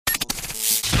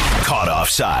Caught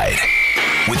Offside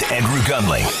with Andrew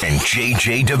Gunling and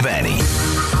JJ Devaney.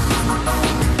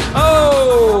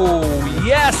 Oh,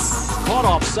 yes. Caught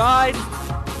Offside.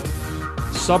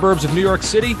 Suburbs of New York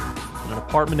City. An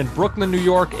apartment in Brooklyn, New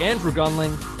York. Andrew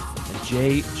Gunling and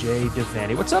JJ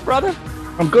Devaney. What's up, brother?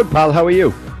 I'm good, pal. How are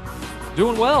you?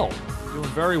 Doing well. Doing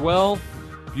very well.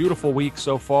 Beautiful week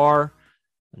so far.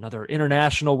 Another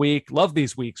international week. Love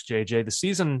these weeks, JJ. The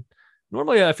season,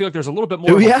 normally I feel like there's a little bit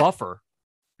more of a buffer.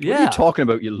 Yeah. What are you talking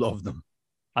about? You love them.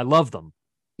 I love them.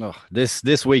 Oh,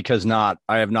 this week has not.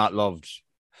 I have not loved.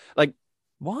 Like,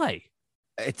 why?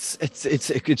 It's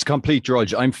complete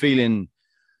drudge. I'm feeling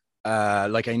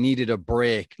like I needed a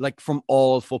break, like from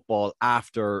all football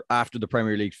after the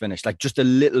Premier League finished, like just a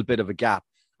little bit of a gap.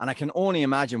 And I can only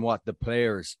imagine what the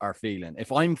players are feeling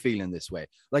if I'm feeling this way.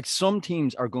 Like some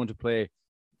teams are going to play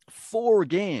 4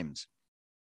 games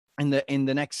in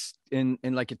the next in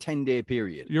like a 10-day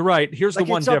period. You're right. Here's the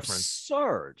one difference.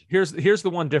 Absurd. Here's the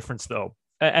one difference though.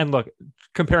 And look,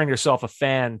 comparing yourself a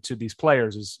fan to these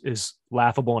players is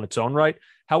laughable in its own right.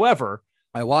 However,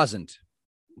 I wasn't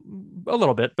a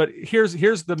little bit, but here's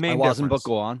the main. I wasn't, difference. But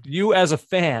go on. You as a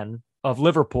fan of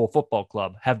Liverpool Football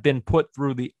Club have been put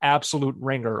through the absolute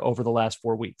ringer over the last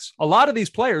 4 weeks. A lot of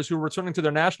these players who are returning to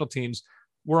their national teams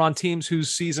were on teams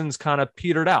whose seasons kind of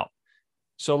petered out.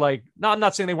 So, like, no, I'm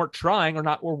not saying they weren't trying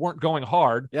or weren't going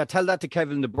hard. Yeah, tell that to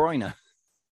Kevin De Bruyne.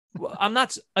 I'm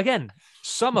not, again,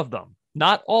 some of them,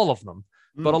 not all of them,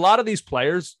 but a lot of these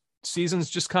players' seasons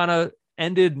just kind of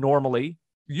ended normally.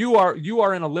 You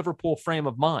are in a Liverpool frame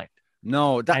of mind.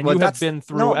 No, you have been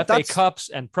through FA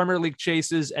Cups and Premier League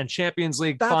chases and Champions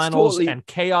League finals and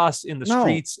chaos in the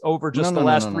streets over just the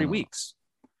last 3 weeks.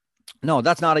 No,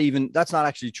 that's not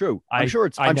actually true. I'm sure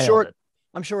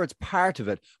it's part of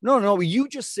it. No, you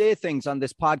just say things on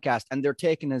this podcast and they're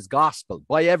taken as gospel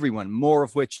by everyone, more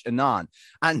of which anon.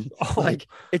 And like,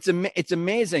 it's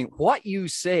amazing. What you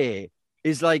say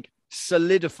is like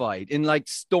solidified in like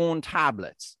stone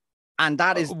tablets. And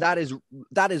that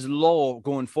is law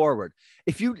going forward.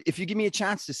 If you give me a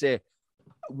chance to say,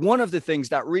 one of the things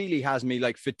that really has me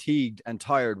like fatigued and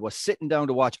tired was sitting down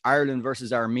to watch Ireland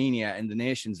versus Armenia in the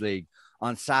Nations League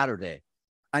on Saturday.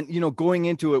 And, going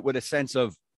into it with a sense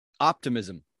of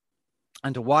optimism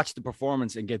and to watch the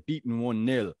performance and get beaten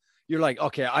 1-0, you're like,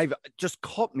 okay, I've just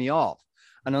cut me off.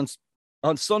 And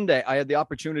on Sunday, I had the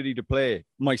opportunity to play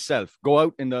myself, go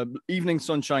out in the evening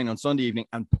sunshine on Sunday evening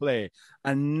and play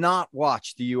and not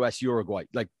watch the US Uruguay,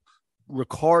 like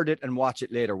record it and watch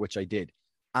it later, which I did.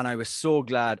 And I was so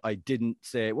glad I didn't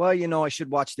say, well, I should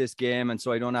watch this game and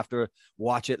so I don't have to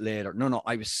watch it later. No,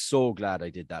 I was so glad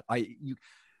I did that.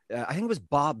 I think it was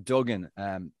Bob Duggan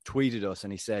tweeted us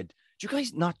and he said, do you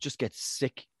guys not just get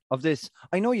sick of this?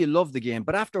 I know you love the game,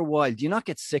 but after a while, do you not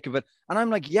get sick of it? And I'm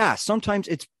like, yeah, sometimes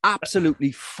it's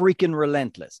absolutely freaking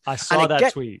relentless. I saw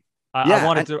that tweet. I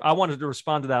wanted to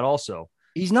respond to that also.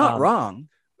 He's not wrong.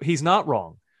 He's not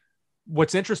wrong.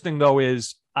 What's interesting though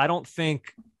is I don't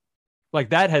think like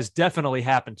that has definitely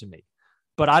happened to me,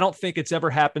 but I don't think it's ever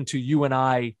happened to you and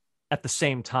I at the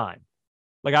same time.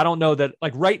 Like, I don't know that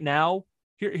like right now,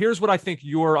 here's what I think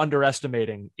you're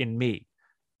underestimating in me.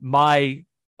 My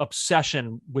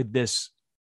obsession with this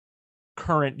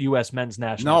current U.S. men's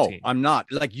national team. No, I'm not.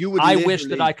 Like you would. I wish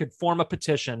that I could form a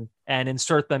petition and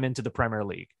insert them into the Premier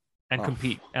League and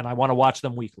compete. And I want to watch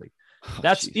them weekly.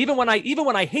 That's even when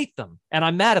I hate them and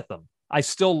I'm mad at them, I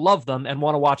still love them and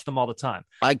want to watch them all the time.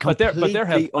 But there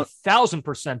have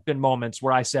 1,000% been moments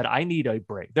where I said I need a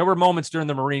break. There were moments during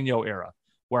the Mourinho era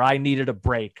where I needed a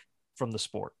break from the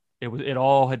sport. It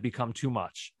all had become too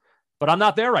much. But I'm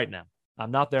not there right now.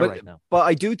 Right now. But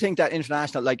I do think that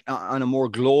international, like on a more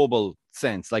global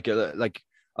sense,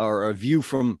 or a view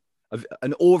from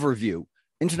an overview,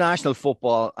 international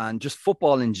football and just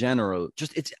football in general,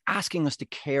 just it's asking us to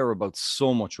care about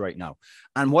so much right now.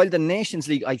 And while the Nations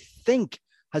League, I think,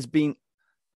 has been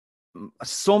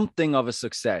something of a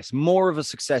success, more of a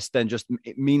success than just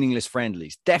meaningless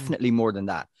friendlies, definitely more than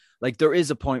that. Like there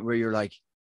is a point where you're like,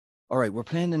 all right, we're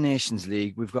playing the Nations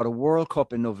League. We've got a World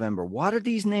Cup in November. What are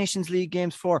these Nations League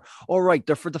games for? All right,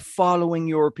 they're for the following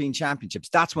European Championships.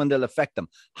 That's when they'll affect them.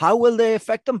 How will they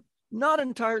affect them? Not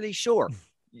entirely sure.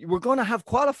 We're going to have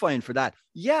qualifying for that.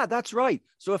 Yeah, that's right.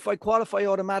 So if I qualify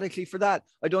automatically for that,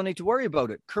 I don't need to worry about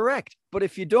it. Correct. But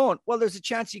if you don't, well, there's a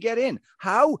chance you get in.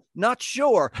 How? Not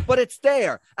sure, but it's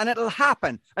there and it'll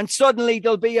happen. And suddenly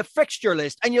there'll be a fixture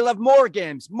list and you'll have more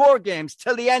games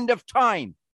till the end of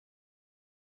time.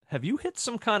 Have you hit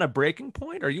some kind of breaking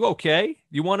point? Are you okay?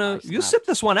 You sit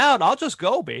this one out. I'll just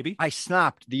go, baby. I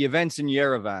snapped. The events in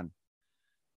Yerevan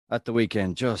at the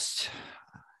weekend, just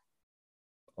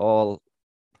all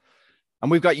And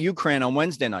we've got Ukraine on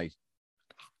Wednesday night.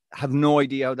 Have no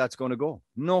idea how that's going to go.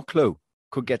 No clue.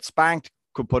 Could get spanked,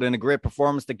 could put in a great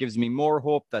performance that gives me more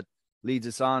hope, that leads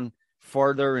us on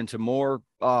further into more.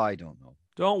 Oh, I don't know.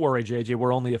 Don't worry, JJ.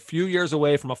 We're only a few years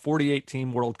away from a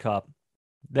 48-team World Cup.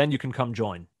 Then you can come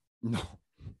join. No,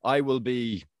 I will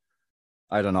be.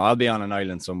 I don't know. I'll be on an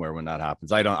island somewhere when that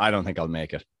happens. I don't think I'll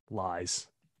make it. Lies.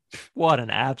 What an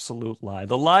absolute lie.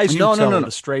 The lies you tell with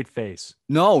a straight face.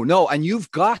 No. And you've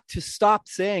got to stop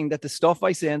saying that the stuff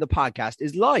I say in the podcast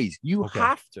is lies. You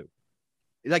have to.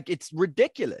 Like, it's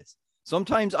ridiculous.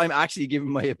 Sometimes I'm actually giving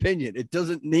my opinion. It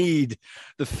doesn't need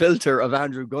the filter of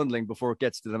Andrew Gundling before it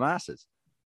gets to the masses.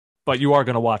 But you are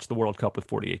going to watch the World Cup with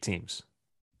 48 teams.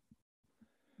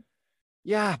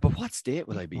 Yeah, but what state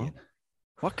will I be in?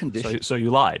 What condition? So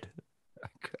you lied.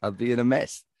 I'll be in a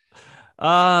mess.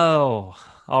 Oh,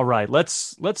 all right.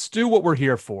 Let's do what we're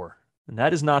here for. And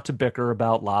that is not to bicker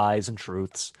about lies and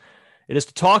truths. It is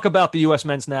to talk about the U.S.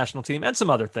 men's national team and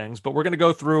some other things. But we're going to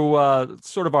go through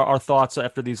sort of our thoughts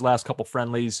after these last couple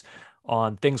friendlies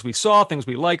on things we saw, things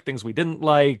we liked, things we didn't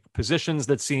like, positions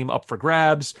that seem up for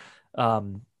grabs,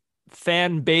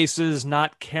 fan bases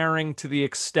not caring to the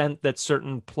extent that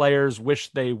certain players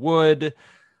wish they would,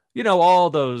 all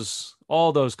those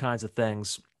kinds of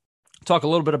things. Talk a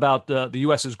little bit about the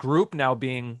U.S.'s group now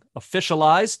being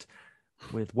officialized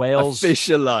with Wales.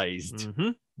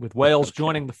 With Wales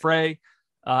joining the fray.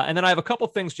 And then I have a couple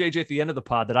things, JJ, at the end of the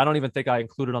pod that I don't even think I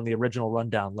included on the original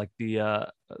rundown, like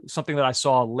the something that I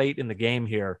saw late in the game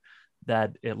here,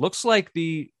 that it looks like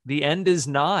the end is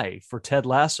nigh for Ted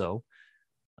Lasso.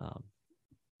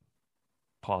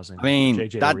 Pausing. I mean,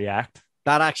 JJ to react.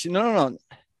 That actually, no.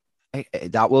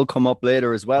 That will come up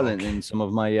later as well in some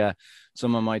of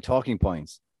my talking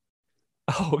points.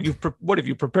 Oh, what have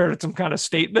you prepared? Some kind of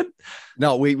statement?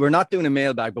 No, we're not doing a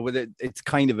mailbag, but it's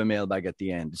kind of a mailbag at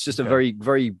the end. It's just a very,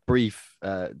 very brief.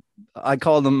 I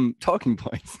call them talking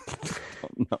points.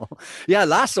 No, yeah,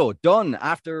 Lasso done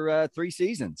after 3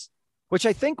 seasons, which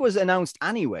I think was announced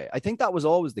anyway. I think that was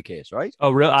always the case, right?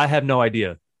 Oh, really? I have no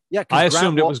idea. Yeah, I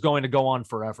assumed it was going to go on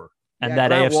forever, and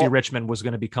that AFC Richmond was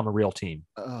going to become a real team.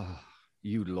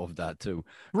 You'd love that too.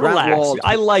 Relax.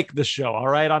 I like the show. All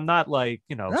right. I'm not like,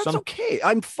 that's okay.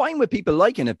 I'm fine with people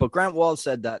liking it. But Grant Wall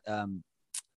said that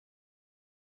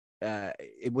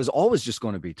it was always just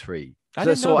going to be 3.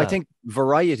 I think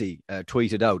Variety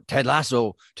tweeted out Ted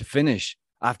Lasso to finish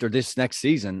after this next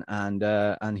season.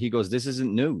 And he goes, this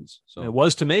isn't news. So it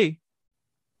was to me,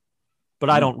 but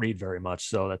I don't read very much.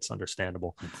 So that's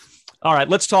understandable. All right,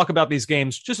 let's talk about these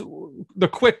games. Just the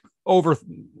quick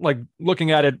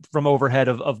looking at it from overhead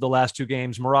of the last 2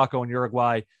 games, Morocco and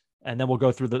Uruguay, and then we'll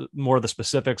go through more of the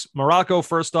specifics. Morocco,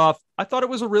 first off, I thought it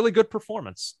was a really good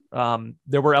performance.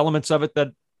 There were elements of it that,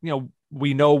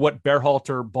 we know what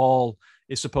Berhalter ball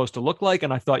is supposed to look like,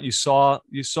 and I thought you saw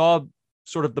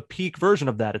sort of the peak version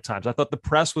of that at times. I thought the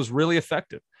press was really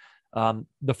effective.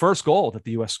 The first goal that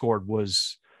the U.S. scored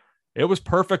was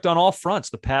perfect on all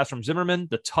fronts. The pass from Zimmerman,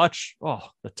 the touch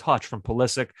from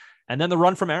Pulisic, and then the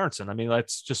run from Aronson. I mean,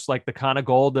 that's just like the kind of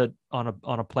goal that on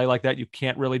a play like that, you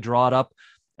can't really draw it up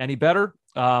any better.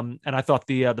 And I thought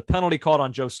the penalty called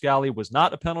on Joe Scally was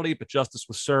not a penalty, but justice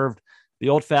was served the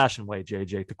old-fashioned way,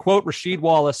 JJ. To quote Rasheed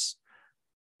Wallace,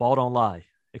 ball don't lie,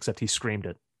 except he screamed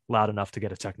it loud enough to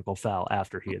get a technical foul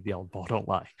after he had yelled, ball don't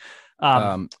lie.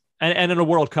 And in a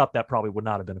World Cup, that probably would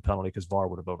not have been a penalty because VAR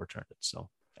would have overturned it. So.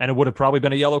 And it would have probably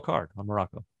been a yellow card on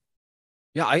Morocco.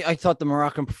 Yeah, I thought the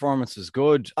Moroccan performance was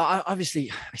good.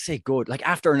 Obviously, I say good. Like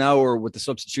after an hour with the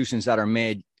substitutions that are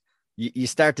made, you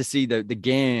start to see the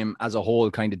game as a whole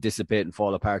kind of dissipate and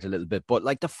fall apart a little bit. But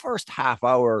like the first half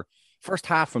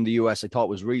from the US, I thought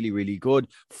was really, really good.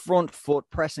 Front foot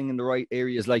pressing in the right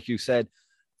areas, like you said.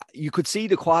 You could see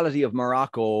the quality of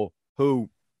Morocco, who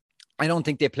I don't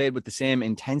think they played with the same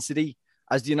intensity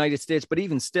as the United States, but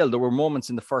even still, there were moments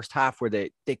in the first half where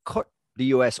they cut the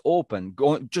US open,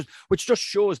 which just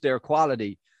shows their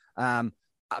quality.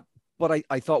 But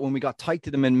I thought when we got tight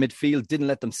to them in midfield, didn't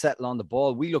let them settle on the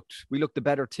ball. We looked the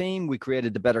better team. We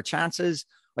created the better chances.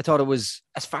 I thought it was,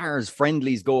 as far as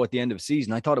friendlies go at the end of the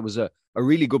season, I thought it was a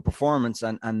really good performance.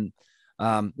 And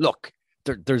look,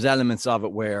 there's elements of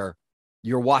it where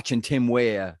you're watching Tim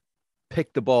Weah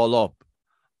pick the ball up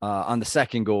on the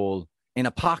second goal in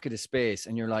a pocket of space,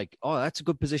 and you're like, oh, that's a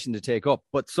good position to take up,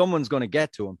 but someone's going to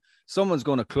get to him. Someone's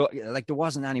going to like there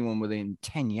wasn't anyone within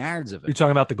 10 yards of it. You're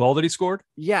talking about the goal that he scored?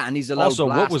 Yeah, and he's allowed also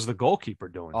blast. What was the goalkeeper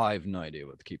doing? I have no idea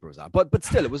what the keeper was at, but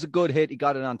still, it was a good hit. He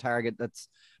got it on target.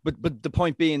 But the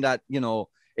point being that,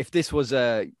 if this was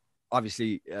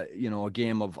obviously a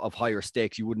game of higher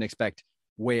stakes, you wouldn't expect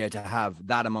way to have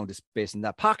that amount of space in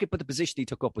that pocket, but the position he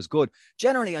took up was good.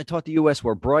 Generally, I thought the US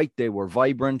were bright. They were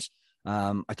vibrant.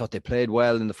 I thought they played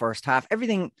well in the first half.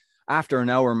 Everything after an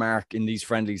hour mark in these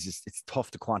friendlies, it's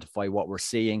tough to quantify what we're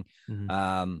seeing.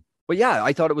 But yeah,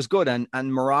 I thought it was good.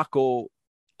 And Morocco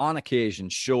on occasion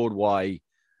showed why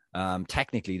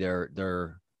technically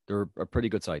they're a pretty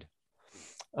good side.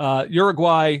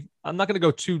 Uruguay, I'm not going to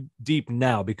go too deep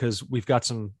now because we've got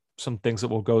some things that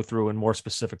we'll go through in more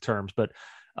specific terms. But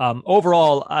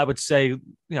overall, I would say,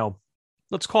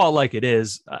 let's call it like it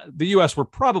is. The U.S. were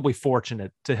probably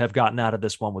fortunate to have gotten out of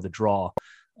this one with a draw.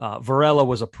 Varela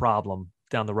was a problem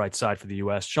down the right side for the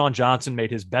U.S. Sean Johnson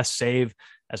made his best save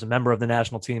as a member of the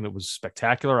national team. It was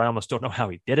spectacular. I almost don't know how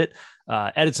he did it.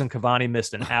 Edinson Cavani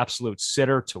missed an absolute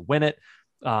sitter to win it.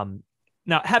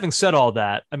 Now, having said all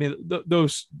that, I mean,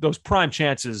 those prime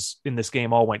chances in this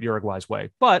game all went Uruguay's way.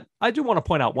 But I do want to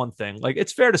point out one thing. Like,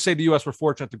 it's fair to say the U.S. were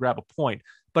fortunate to grab a point,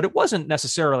 but it wasn't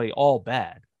necessarily all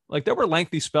bad. Like, there were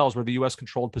lengthy spells where the U.S.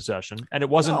 controlled possession, and it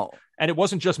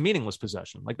wasn't just meaningless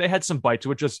possession. Like, they had some bite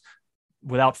to it, just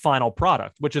without final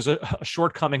product, which is a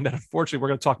shortcoming that unfortunately we're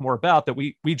going to talk more about. That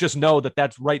we just know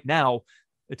that's right now.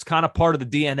 It's kind of part of the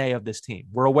DNA of this team.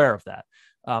 We're aware of that.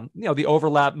 The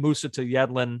overlap, Musa to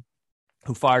Yedlin,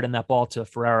 who fired in that ball to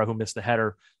Ferreira, who missed the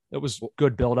header. It was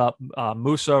good build-up.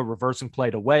 Musa reversing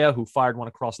play to Weah, who fired one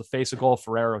across the face of goal.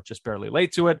 Ferreira just barely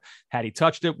late to it. Had he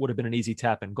touched it, would have been an easy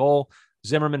tap in goal.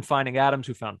 Zimmerman finding Adams,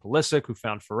 who found Pulisic, who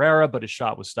found Ferreira, but his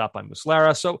shot was stopped by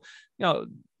Muslera. So,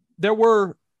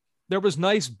 there was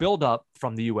nice build-up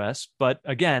from the U.S., but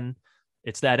again,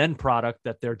 it's that end product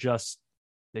that they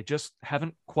just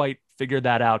haven't quite figured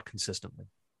that out consistently.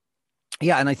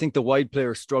 Yeah, and I think the wide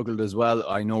players struggled as well.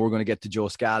 I know we're going to get to Joe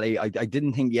Scally. I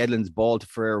didn't think Yedlin's ball to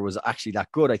Ferreira was actually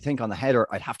that good. I think on the header,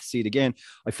 I'd have to see it again.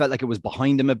 I felt like it was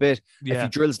behind him a bit. Yeah. If he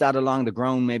drills that along the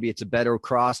ground, maybe it's a better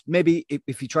cross. Maybe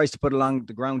if he tries to put it along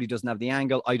the ground, he doesn't have the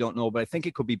angle. I don't know, but I think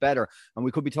it could be better. And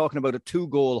we could be talking about a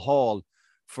 2-goal haul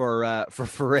for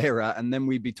Ferreira, and then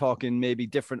we'd be talking maybe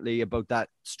differently about that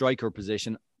striker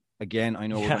position. Again, I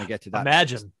know we're going to get to that.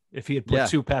 Imagine if he had put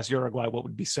 2 past Uruguay, what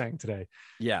would be saying today?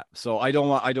 Yeah. So I don't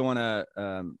want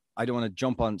to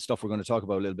jump on stuff we're going to talk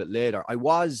about a little bit later. I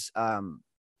was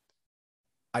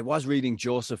reading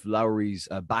Joseph Lowry's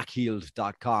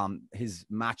backheeled.com, his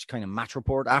match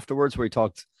report afterwards, where he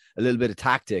talked a little bit of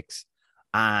tactics,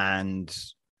 and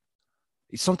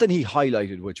something he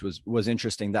highlighted, which was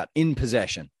interesting, that in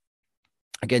possession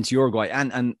against Uruguay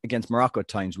and against Morocco at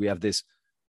times, we have this,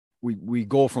 we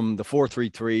go from the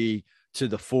 4-3-3 to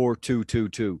the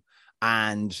 4-2-2-2.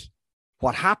 And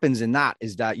what happens in that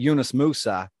is that Yunus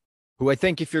Musa, who I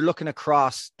think if you're looking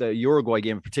across the Uruguay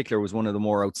game in particular, was one of the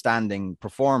more outstanding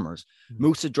performers.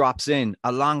 Musa drops in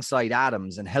alongside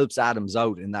Adams and helps Adams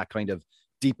out in that kind of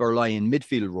deeper lying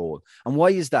midfield role. And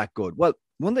why is that good? Well,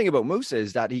 one thing about Musa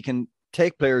is that he can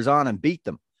take players on and beat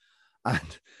them.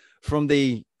 And from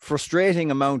the frustrating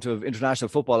amount of international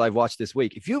football I've watched this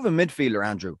week, if you have a midfielder,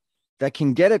 Andrew, that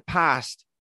can get it past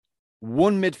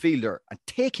one midfielder and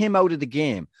take him out of the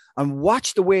game and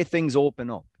watch the way things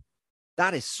open up,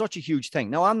 that is such a huge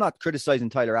thing. Now, I'm not criticizing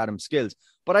Tyler Adams' skills,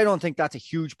 but I don't think that's a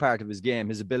huge part of his game,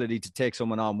 his ability to take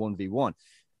someone on 1v1.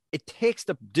 It takes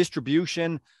the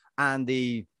distribution and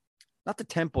not the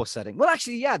tempo setting. Well,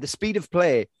 actually, yeah, the speed of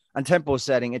play and tempo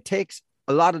setting. It takes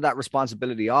a lot of that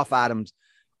responsibility off Adams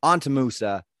onto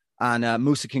Musa, and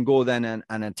Musa can go then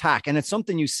and attack. And it's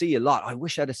something you see a lot. I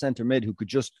wish I had a center mid who could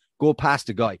just go past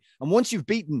a guy. And once you've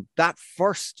beaten that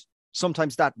first,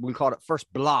 sometimes that we'll call it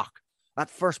first block, that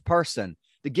first person,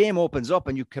 the game opens up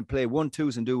and you can play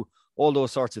 1-2s and do all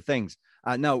those sorts of things.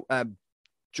 Now,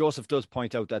 Joseph does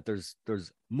point out that there's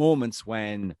moments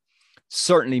when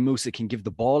certainly Musa can give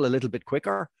the ball a little bit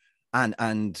quicker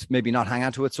and maybe not hang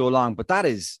on to it so long. But that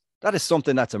is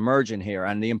something that's emerging here,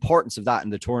 and the importance of that in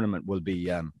the tournament will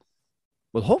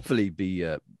hopefully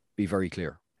be very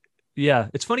clear. Yeah,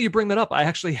 it's funny you bring that up. I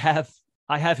actually have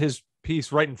his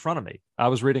piece right in front of me. I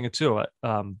was reading it too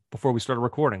before we started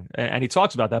recording, and he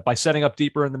talks about that by setting up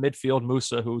deeper in the midfield.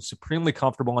 Musa, who's supremely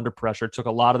comfortable under pressure, took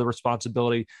a lot of the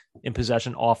responsibility in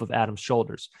possession off of Adams'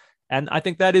 shoulders. And I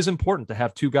think that is important to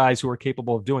have 2 guys who are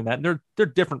capable of doing that. And they're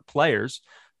different players.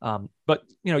 But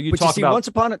talk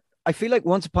about I feel like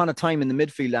once upon a time in the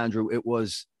midfield, Andrew, it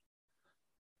was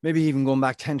maybe even going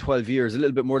back 10, 12 years, a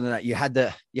little bit more than that. You had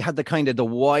the kind of the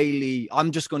wily,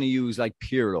 I'm just going to use like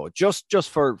Pirlo, just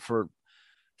for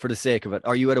the sake of it.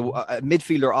 Or you had a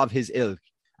midfielder of his ilk,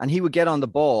 and he would get on the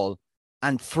ball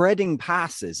and threading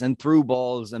passes and through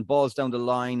balls and balls down the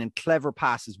line and clever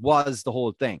passes was the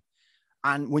whole thing.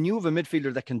 And when you have a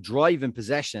midfielder that can drive in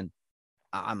possession,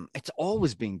 it's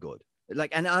always been good.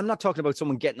 Like, and I'm not talking about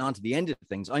someone getting onto the end of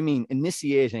things. I mean,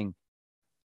 initiating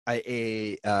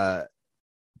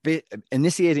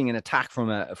initiating an attack from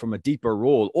a deeper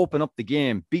role, open up the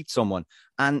game, beat someone.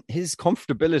 And his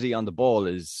comfortability on the ball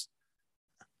is,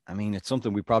 I mean, it's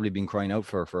something we've probably been crying out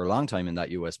for a long time in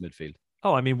that US midfield.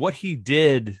 Oh, I mean, what he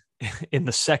did in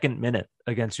the second minute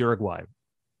against Uruguay,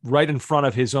 right in front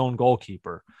of his own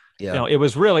goalkeeper. Yeah. You know, it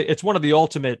was really, it's one of the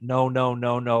ultimate no.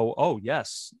 Oh,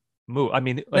 yes. Move. I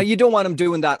mean, now you don't want him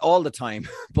doing that all the time,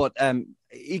 but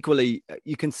equally,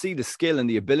 you can see the skill and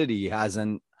the ability he has.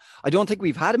 And I don't think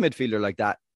we've had a midfielder like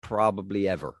that probably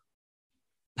ever.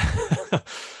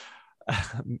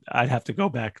 I'd have to go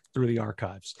back through the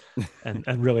archives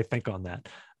and really think on that.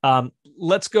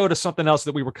 Let's go to something else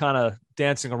that we were kind of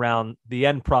dancing around, the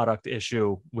end product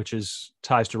issue, which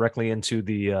ties directly into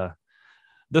the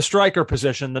striker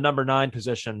position, the number 9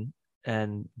 position,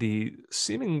 and the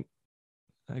seemingly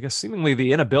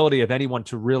the inability of anyone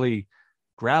to really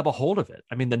grab a hold of it.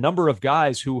 I mean, the number of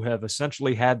guys who have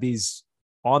essentially had these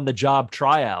on-the-job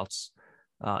tryouts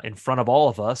in front of all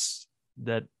of us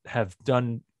that have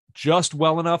done just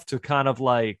well enough to kind of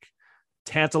like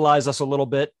tantalize us a little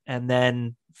bit and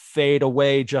then fade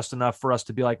away just enough for us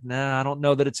to be like, nah, I don't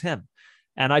know that it's him.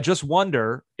 And I just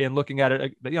wonder, in looking at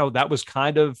it, you know, that was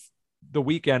kind of the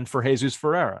weekend for Jesus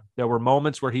Ferreira. There were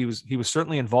moments where he was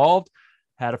certainly involved,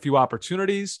 had a few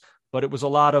opportunities, but it was a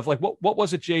lot of like, what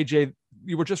was it, JJ?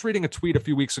 You were just reading a tweet a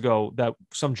few weeks ago that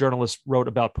some journalist wrote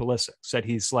about Pulisic, said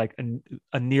he's like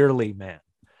a nearly man.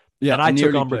 Yeah, and I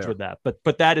took umbrage with that.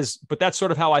 But that's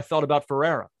sort of how I felt about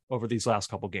Ferreira over these last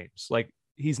couple games. Like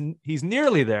he's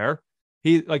nearly there.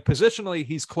 He, like, positionally,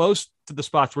 he's close to the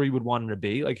spots where you would want him to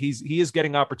be. Like he is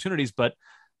getting opportunities, but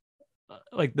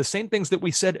like the same things that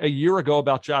we said a year ago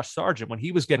about Josh Sargent when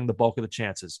he was getting the bulk of the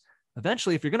chances.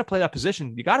 Eventually, if you're going to play that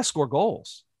position, you got to score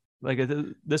goals. Like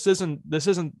this isn't,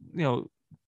 you know,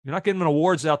 you're not giving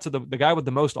awards out to the guy with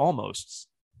the most almosts.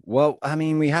 Well, I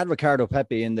mean, we had Ricardo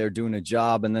Pepi in there doing a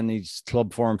job, and then his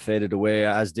club form faded away,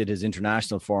 as did his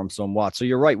international form somewhat. So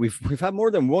you're right. We've had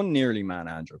more than one nearly man,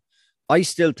 Andrew. I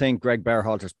still think Greg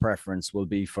Berhalter's preference will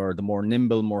be for the more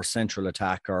nimble, more central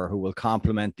attacker who will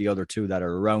complement the other two that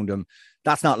are around him.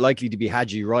 That's not likely to be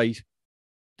Haji Wright,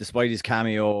 despite his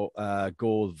cameo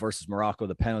goal versus Morocco,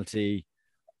 the penalty.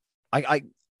 I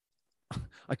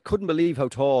couldn't believe how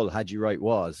tall Haji Wright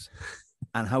was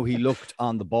and how he looked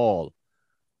on the ball.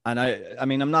 And I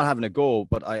mean, I'm not having a go,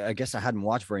 but I guess I hadn't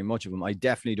watched very much of him. I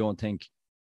definitely don't think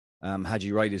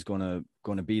Haji Wright is going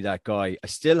to be that guy. I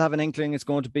still have an inkling it's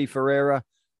going to be Ferreira,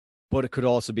 but it could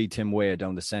also be Tim Weah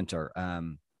down the center.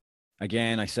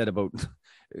 Again, I said about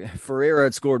Ferreira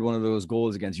had scored one of those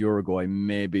goals against Uruguay.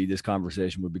 Maybe this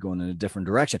conversation would be going in a different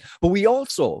direction. But we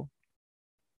also,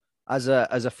 as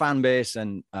a fan base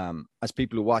and as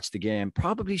people who watch the game,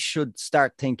 probably should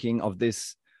start thinking of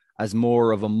this as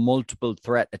more of a multiple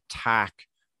threat attack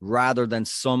rather than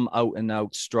some out and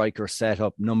out striker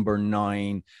setup, number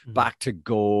 9, back to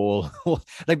goal.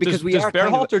 Like, because does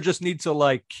Berhalter just need to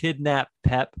like kidnap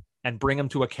Pep and bring him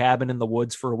to a cabin in the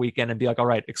woods for a weekend and be like, all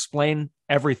right, explain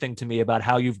everything to me about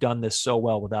how you've done this so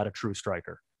well without a true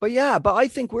striker. But I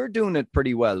think we're doing it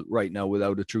pretty well right now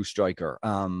without a true striker.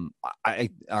 Some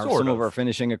of our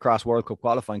finishing across World Cup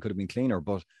qualifying could have been cleaner,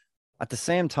 but at the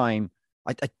same time,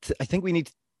 I think we need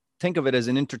to think of it as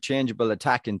an interchangeable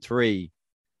attack in 3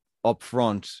 up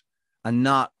front and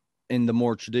not in the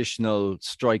more traditional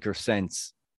striker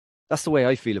sense. That's the way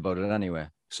I feel about it anyway.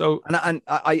 So, and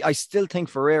I still think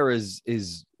Ferreira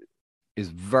is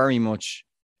very much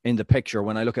in the picture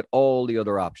when I look at all the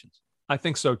other options. I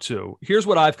think so too. Here's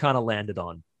what I've kind of landed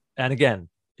on. And again,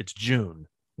 it's June.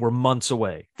 We're months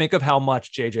away. Think of how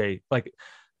much, JJ, like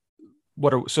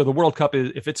so the World Cup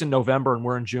is, if it's in November and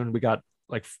we're in June, we got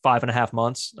like 5.5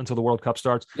 months until the World Cup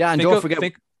starts. Yeah. And don't forget,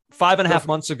 5.5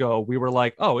 months ago, we were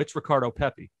like, oh, it's Ricardo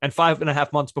Pepi. And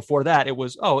 5.5 months before that, it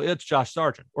was, oh, it's Josh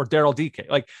Sargent or Daryl DK.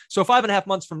 Like, so 5.5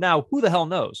 months from now, who the hell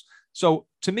knows? So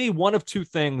to me, one of two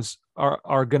things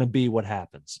are going to be what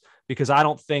happens, because I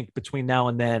don't think between now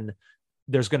and then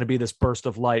there's going to be this burst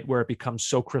of light where it becomes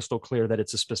so crystal clear that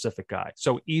it's a specific guy.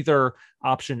 So either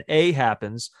option A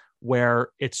happens where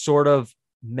it's sort of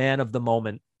man of the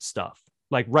moment stuff.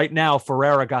 Like right now,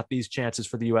 Ferreira got these chances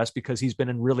for the U.S. because he's been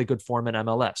in really good form in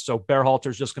MLS. So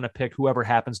Berhalter's just going to pick whoever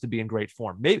happens to be in great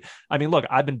form. Maybe, I mean, look,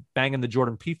 I've been banging the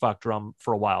Jordan Pefok drum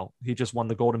for a while. He just won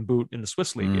the Golden Boot in the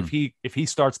Swiss League. If he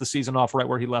starts the season off right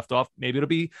where he left off, maybe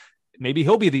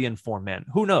he'll be the informed man.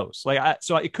 Who knows?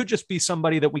 So it could just be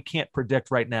somebody that we can't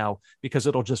predict right now because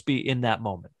it'll just be in that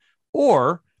moment.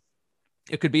 Or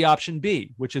it could be option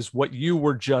B, which is what you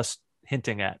were just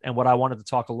hinting at and what I wanted to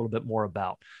talk a little bit more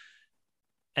about.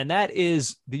 And that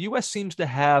is the U.S. seems to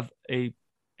have a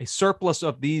surplus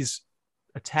of these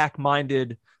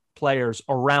attack-minded players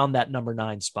around that number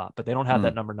 9 spot, but they don't have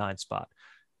that number 9 spot.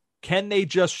 Can they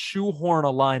just shoehorn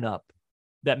a lineup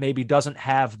that maybe doesn't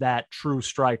have that true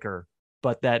striker,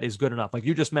 but that is good enough? Like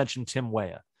you just mentioned Tim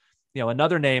Weah.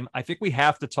 Another name, I think we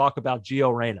have to talk about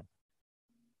Gio Reyna,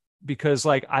 because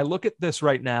like I look at this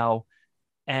right now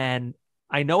and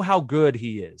I know how good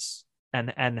he is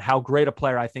and how great a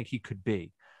player I think he could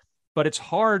be, but it's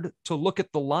hard to look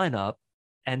at the lineup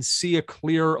and see a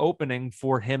clear opening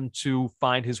for him to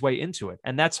find his way into it.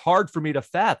 And that's hard for me to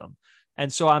fathom.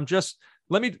 And so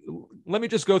let me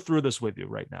just go through this with you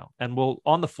right now, and we'll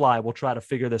try to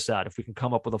figure this out if we can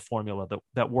come up with a formula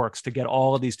that works to get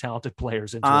all of these talented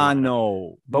players into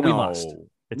we must.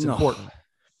 It's important.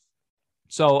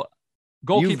 So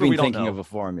goalkeeper, you've been we don't thinking know. Of a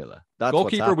formula. That's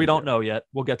goalkeeper, we don't know yet.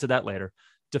 We'll get to that later.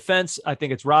 Defense, I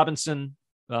think it's Robinson,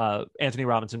 Anthony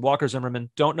Robinson, Walker Zimmerman.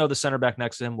 Don't know the center back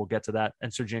next to him. We'll get to that.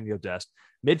 And Serginho Dest.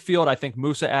 Midfield, I think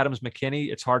Musa, Adams,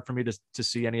 McKinney. It's hard for me to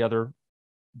see any other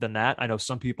than that. I know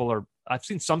some people are. I've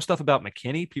seen some stuff about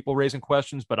McKinney, people raising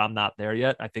questions, but I'm not there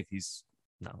yet. I think he's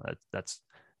a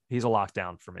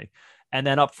lockdown for me. And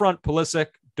then up front, Pulisic,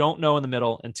 don't know in the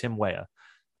middle, and Tim Weah.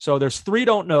 So there's 3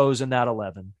 don't knows in that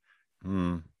 11.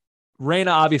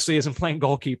 Reyna obviously isn't playing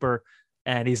goalkeeper,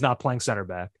 and he's not playing center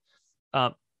back.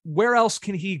 Where else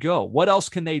can he go? What else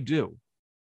can they do?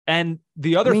 And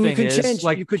the other thing is,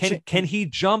 can he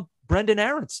jump Brendan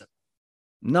Aronson?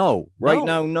 No,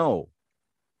 now, no.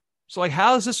 So, like,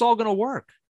 how is this all going to work?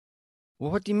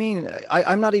 Well, what do you mean?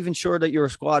 I'm not even sure that your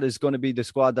squad is going to be the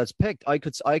squad that's picked. I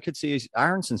could see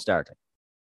Aronson starting.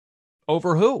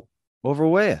 Over who? Over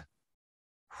Weah.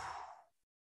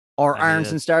 Or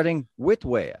Aronson starting with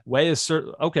Weah. Weah is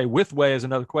okay. With Weah is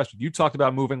another question. You talked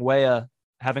about moving Weah,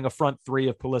 having a front 3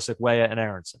 of Pulisic, Weah, and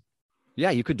Aronson.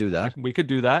 Yeah, you could do that. We could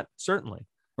do that, certainly.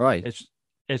 Right.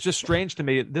 It's just strange to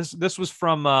me. This was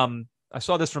from I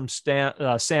saw this from Sam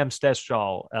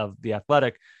Stejskal of The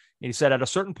Athletic. He said at a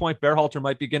certain point, Berhalter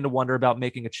might begin to wonder about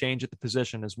making a change at the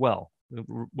position as well,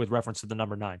 with reference to the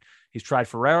number 9. He's tried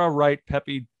Ferreira, Wright,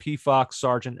 Pepe, P. Fox,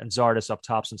 Sargent, and Zardes up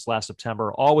top since last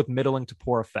September, all with middling to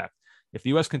poor effect. If the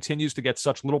U.S. continues to get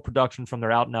such little production from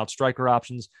their out-and-out striker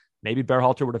options, maybe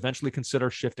Berhalter would eventually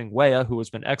consider shifting Weah, who has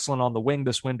been excellent on the wing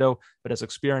this window, but has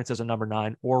experience as a number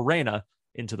 9, or Reyna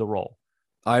into the role.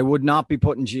 I would not be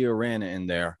putting Gio Reyna in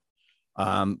there.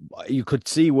 You could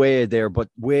see Weah there, but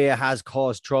Weah has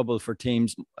caused trouble for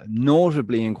teams,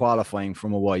 notably in qualifying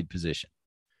from a wide position.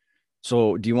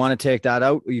 So do you want to take that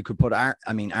out? Or you could put,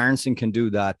 Aronson can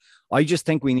do that. I just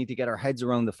think we need to get our heads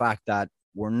around the fact that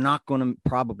we're not going to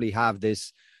probably have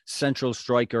this central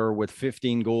striker with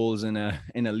 15 goals in a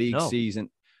league season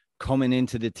coming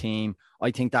into the team. I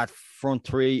think that front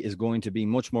 3 is going to be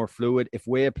much more fluid. If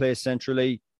Weah plays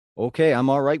centrally, okay, I'm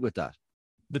all right with that.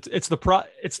 It's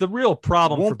the real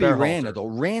problem. Won't for be Reyna though.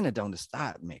 Reyna down the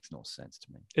stat makes no sense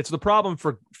to me. It's the problem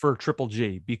for Triple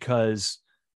G, because,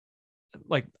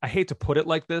 like, I hate to put it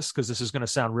like this because this is going to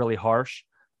sound really harsh,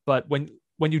 but when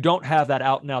you don't have that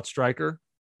out and out striker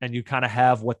and you kind of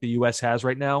have what the U.S. has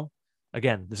right now,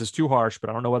 again, this is too harsh, but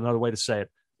I don't know another way to say it.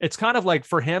 It's kind of like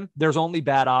for him, there's only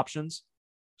bad options.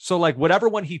 So like whatever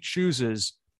one he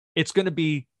chooses, it's going to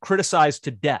be criticized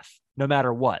to death no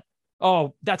matter what.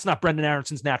 Oh, that's not Brendan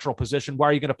Aronson's natural position. Why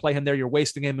are you going to play him there? You're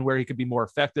wasting him and where he could be more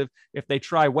effective. If they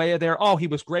try Weah there, oh, he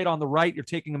was great on the right. You're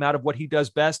taking him out of what he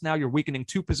does best. Now you're weakening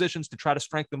 2 positions to try to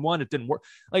strengthen one. It didn't work.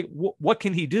 Like, what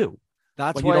can he do?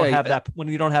 That's when why when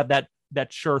you don't have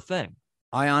that sure thing.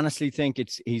 I honestly think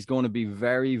he's going to be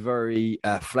very, very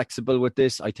flexible with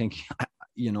this. I think,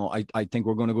 I think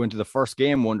we're going to go into the first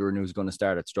game wondering who's going to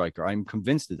start at striker. I'm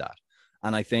convinced of that.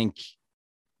 And I think,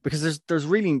 because there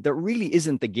really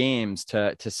isn't the games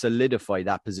to solidify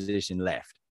that position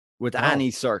left with any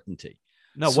certainty.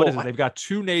 No, so what is it? They've got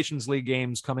 2 Nations League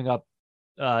games coming up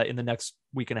in the next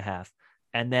week and a half,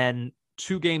 and then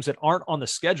 2 games that aren't on the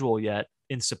schedule yet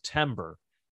in September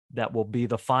that will be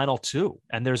the final 2,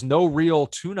 and there's no real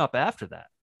tune-up after that.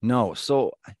 No,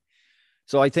 so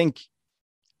I think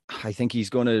he's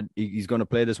gonna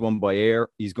play this one by ear.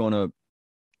 He's gonna.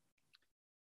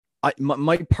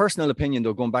 My personal opinion,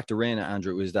 though, going back to Reyna,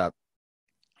 Andrew, is that,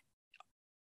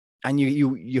 and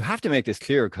you have to make this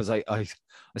clear, because I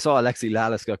saw Alexi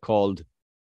Lalas got called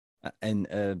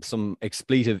some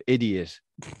expletive idiot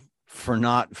for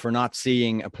not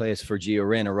seeing a place for Gio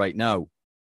Reyna right now.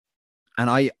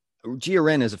 And Gio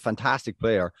Reyna is a fantastic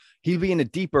player. He'll be in a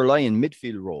deeper lying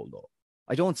midfield role, though.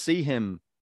 I don't see him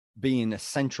being a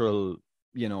central,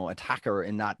 attacker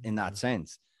in that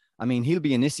sense. I mean, he'll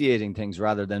be initiating things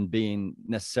rather than being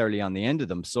necessarily on the end of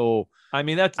them. So, I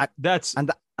mean,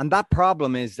 that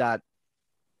problem is that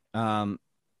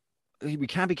we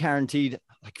can't be guaranteed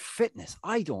like fitness.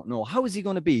 I don't know. How is he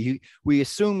going to be? We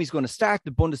assume he's going to start the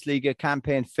Bundesliga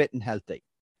campaign fit and healthy.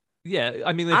 Yeah,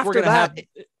 I mean, if we're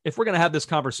going to have this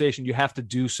conversation, you have to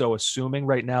do so assuming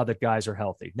right now that guys are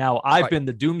healthy. Now, I've been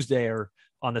the doomsdayer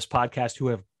on this podcast who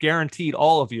have guaranteed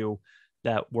all of you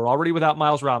that we're already without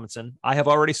Miles Robinson. I have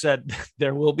already said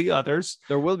there will be others.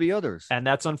 There will be others. And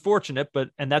that's unfortunate,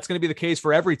 and that's going to be the case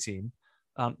for every team.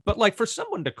 But like for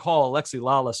someone to call Alexi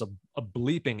Lalas a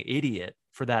bleeping idiot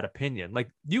for that opinion,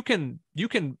 like you can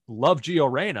love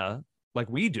Gio Reyna like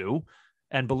we do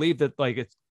and believe that like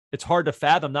it's hard to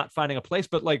fathom not finding a place,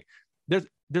 but like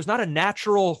there's not a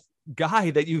natural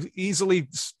guy that you easily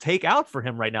take out for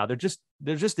him right now. There just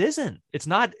isn't. It's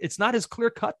not as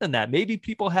clear cut than that. Maybe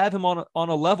people have him on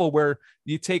a level where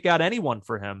you take out anyone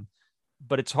for him,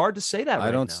 but it's hard to say that.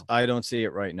 I don't see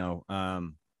it right now.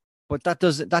 But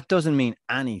that doesn't mean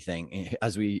anything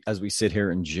as we sit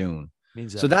here in June.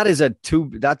 So that's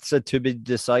a to be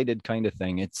decided kind of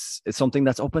thing. It's something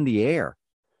that's up in the air.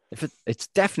 It's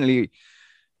definitely,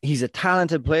 he's a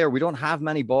talented player. We don't have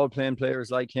many ball playing players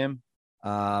like him.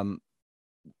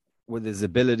 With his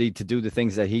ability to do the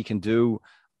things that he can do.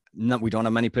 We don't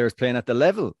have many players playing at the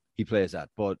level he plays at,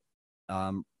 but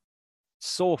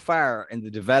so far in the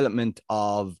development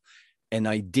of an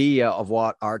idea of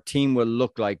what our team will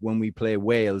look like when we play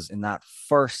Wales in that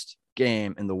first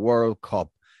game in the World Cup,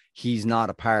 he's not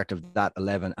a part of that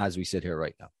 11 as we sit here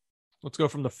right now. Let's go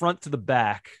from the front to the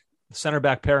back. The center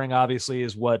back pairing obviously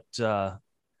is what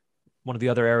one of the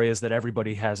other areas that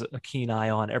everybody has a keen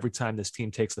eye on every time this team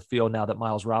takes the field now that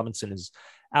Miles Robinson is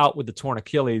out with the torn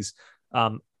Achilles.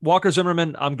 Walker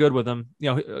Zimmerman, I'm good with him.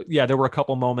 There were a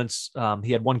couple moments.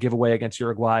 He had one giveaway against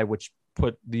Uruguay, which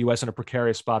put the U.S. in a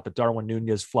precarious spot, but Darwin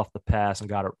Nunez fluffed the pass and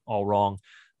got it all wrong.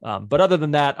 But other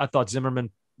than that, I thought Zimmerman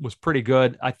was pretty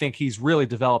good. I think he's really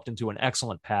developed into an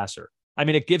excellent passer. I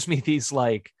mean, it gives me these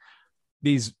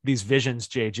visions,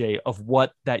 JJ, of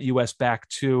what that U.S. back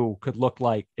two could look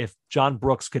like if John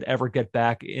Brooks could ever get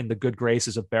back in the good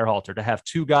graces of Berhalter, to have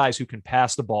two guys who can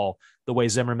pass the ball the way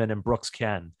Zimmerman and Brooks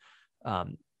can.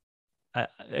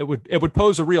 It would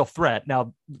pose a real threat.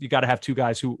 Now you got to have two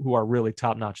guys who are really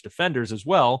top-notch defenders as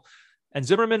well. And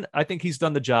Zimmerman, I think he's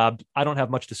done the job. I don't have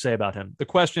much to say about him. The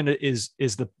question is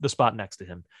the spot next to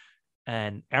him.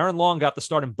 And Aaron Long got the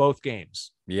start in both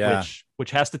games. Yeah.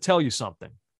 Which has to tell you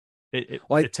something. It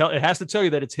has to tell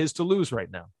you that it's his to lose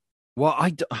right now. Well,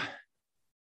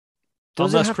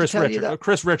 unless Chris Richards.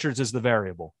 Chris Richards is the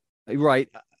variable. Right.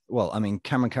 Well, I mean,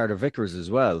 Cameron Carter-Vickers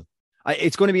as well.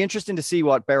 It's going to be interesting to see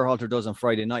what Berhalter does on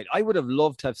Friday night. I would have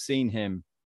loved to have seen him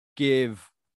give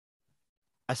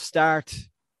a start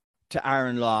to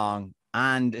Aaron Long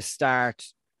and a start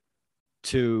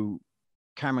to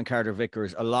Cameron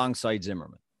Carter-Vickers alongside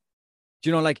Zimmerman. Do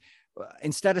you know, like,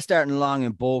 instead of starting Long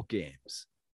in both games,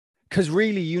 because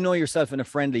really, yourself in a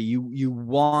friendly, you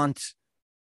want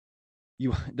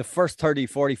the first 30,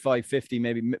 45, 50,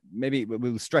 maybe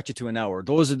we'll stretch it to an hour.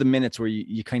 Those are the minutes where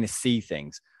you kind of see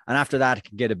things. And after that, it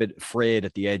can get a bit frayed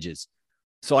at the edges.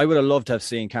 So I would have loved to have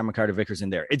seen Cameron Carter-Vickers in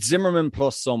there. It's Zimmerman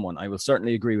plus someone. I will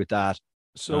certainly agree with that.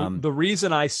 So the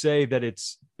reason I say that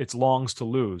it's Long's to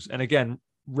lose, and again,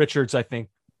 Richards, I think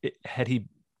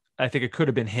it could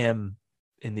have been him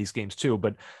in these games too.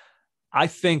 But I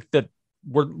think that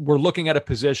we're looking at a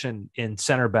position in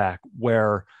center back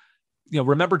where,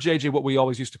 remember, JJ, what we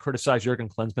always used to criticize Jurgen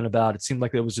Klinsmann about? It seemed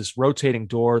like there was this rotating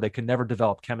door. They could never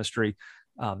develop chemistry.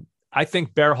 I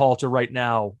think Berhalter right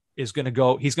now is going to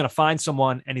go, he's going to find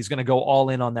someone and he's going to go all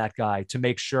in on that guy to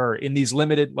make sure in these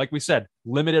limited, like we said,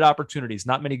 limited opportunities,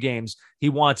 not many games. He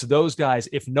wants those guys,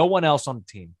 if no one else on the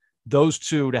team, those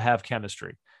two to have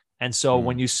chemistry. And so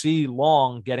when you see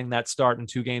Long getting that start in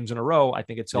 2 games in a row, I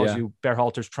think it tells you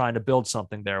Berhalter's trying to build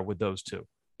something there with those two.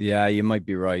 Yeah, you might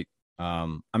be right. I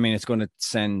mean, it's going to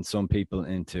send some people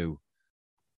into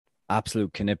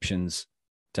absolute conniptions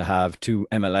to have 2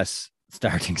 MLS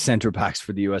starting centre backs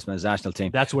for the US men's national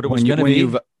team. That's what it was going to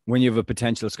be. When you have a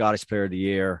potential Scottish Player of the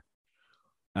Year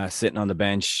sitting on the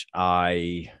bench,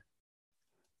 and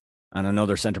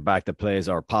another centre back that plays,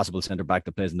 or possible centre back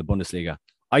that plays in the Bundesliga.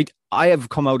 I have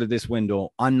come out of this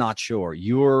window. I'm not sure.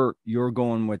 You're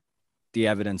going with the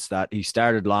evidence that he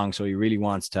started Long, so he really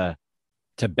wants to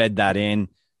bed that in.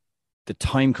 The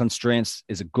time constraints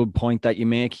is a good point that you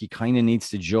make. He kind of needs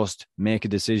to just make a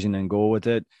decision and go with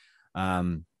it.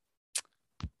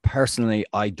 Personally,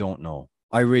 I don't know.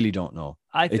 I really don't know.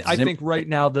 I think right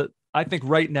now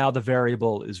the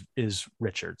variable is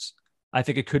Richards. I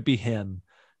think it could be him,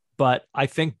 But I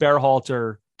think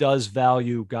Berhalter does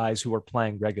value guys who are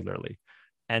playing regularly.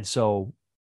 And so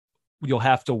you'll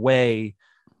have to weigh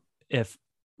if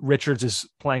Richards is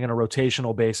playing on a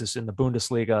rotational basis in the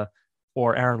Bundesliga,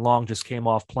 or Aaron Long just came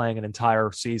off playing an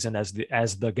entire season as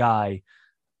the guy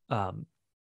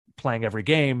playing every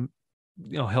game.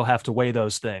 He'll have to weigh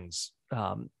those things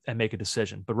and make a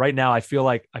decision. But right now, I feel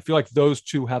like those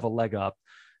two have a leg up,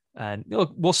 and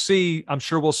we'll see. I'm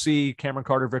sure we'll see Cameron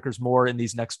Carter-Vickers more in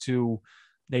these next two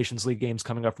Nations League games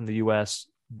coming up from the U.S.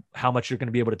 How much you're going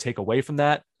to be able to take away from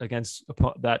that against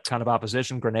that kind of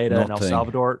opposition, Grenada and El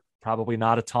Salvador, probably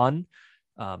not a ton.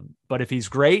 But if he's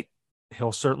great,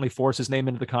 he'll certainly force his name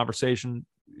into the conversation.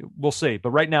 We'll see.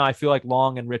 But right now, I feel like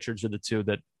Long and Richards are the two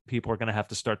that people are going to have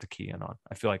to start to key in on.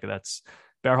 I feel like that's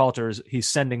Berhalter he's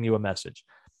sending you a message.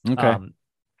 Okay.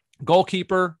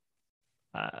 Goalkeeper.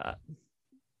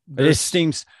 This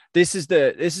is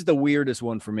the weirdest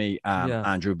one for me,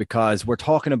 Andrew, because we're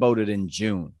talking about it in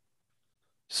June.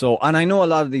 So, and I know a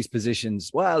lot of these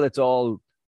positions, well, it's all,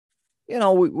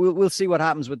 we'll see what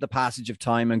happens with the passage of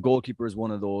time, and goalkeeper is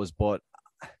one of those. But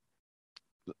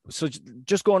so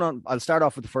just going on, I'll start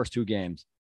off with the first two games.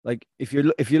 Like if you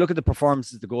look at the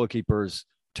performances of the goalkeepers,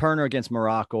 Turner against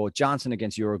Morocco, Johnson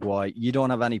against Uruguay, you don't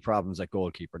have any problems at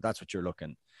goalkeeper. That's what you're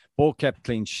looking. Both kept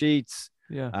clean sheets.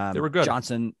 Yeah, they were good.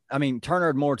 Johnson, Turner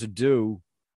had more to do.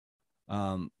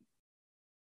 But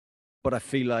I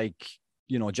feel like,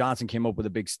 Johnson came up with a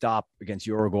big stop against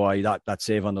Uruguay, that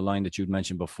save on the line that you'd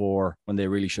mentioned before when they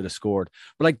really should have scored.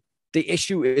 But like, the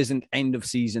issue isn't end of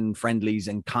season friendlies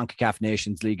and CONCACAF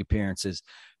Nations League appearances.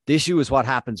 The issue is what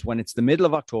happens when it's the middle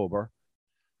of October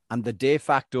and the de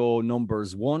facto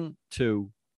numbers 1, 2,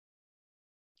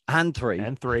 and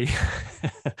 3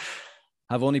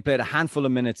 have only played a handful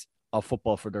of minutes of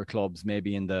football for their clubs,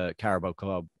 maybe in the Carabao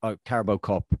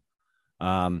Cup.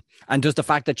 And just the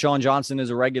fact that Sean Johnson is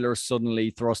a regular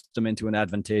suddenly thrusts them into an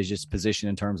advantageous position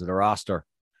in terms of the roster.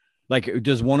 Like,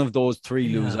 does one of those three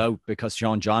lose out because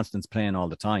Sean Johnston's playing all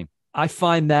the time? I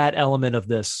find that element of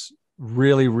this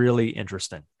really, really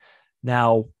interesting.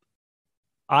 Now,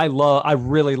 I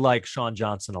really like Sean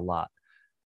Johnson a lot.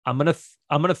 I'm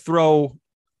gonna throw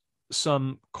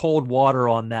some cold water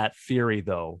on that theory,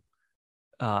 though,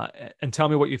 and tell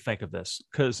me what you think of this,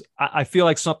 because I feel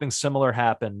like something similar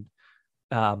happened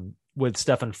with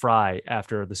Stefan Fry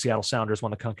after the Seattle Sounders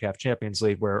won the CONCACAF Champions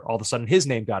League, where all of a sudden his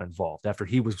name got involved after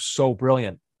he was so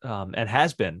brilliant and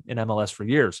has been in MLS for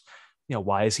years.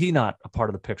 Why is he not a part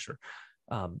of the picture?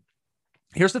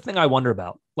 Here's the thing I wonder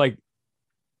about.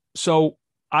 So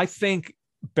I think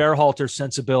Berhalter's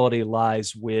sensibility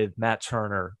lies with Matt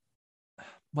Turner.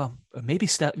 Well, maybe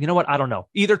you know what? I don't know.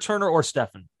 Either Turner or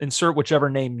Stefan. Insert whichever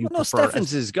name you prefer.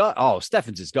 Stefan's his guy. Oh,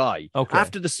 Stefan's his guy. Okay.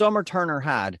 After the summer Turner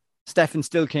had, Stefan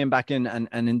still came back in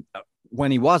and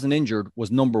when he wasn't injured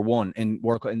was number one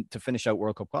to finish out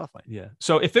World Cup qualifying. Yeah.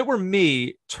 So if it were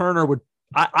me, Turner would.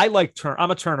 I like Turner.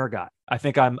 I'm a Turner guy. I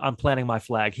think I'm planting my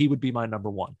flag. He would be my number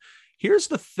one. Here's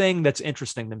the thing that's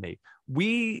interesting to me.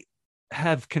 We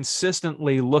have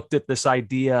consistently looked at this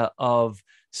idea of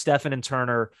Stefan and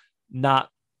Turner not,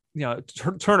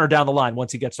 Turner down the line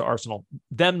once he gets to Arsenal,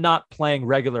 them not playing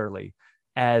regularly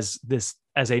as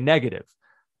a negative.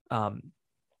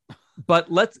 But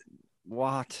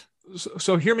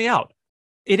So hear me out.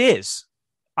 It is.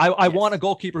 I want a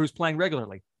goalkeeper who's playing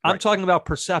regularly. I'm talking about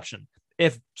perception.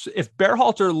 If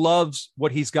Berhalter loves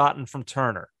what he's gotten from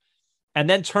Turner, and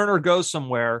then Turner goes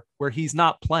somewhere where he's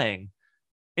not playing,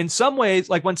 in some ways,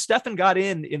 like when Stefan got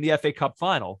in the FA Cup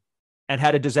final and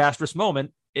had a disastrous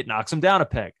moment, it knocks him down a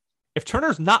peg. If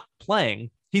Turner's not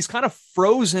playing, he's kind of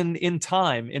frozen in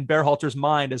time in Berhalter's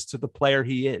mind as to the player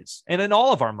he is. And in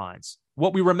all of our minds,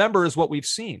 what we remember is what we've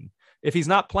seen. If he's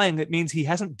not playing, it means he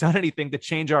hasn't done anything to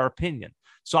change our opinion.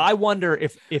 So I wonder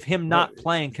if him not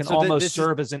playing can almost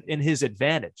serve as in his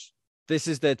advantage. This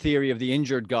is the theory of the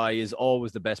injured guy is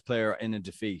always the best player in a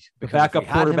defeat. The backup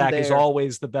quarterback is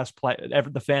always the best player,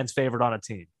 the fan's favorite on a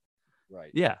team.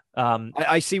 Right. Yeah.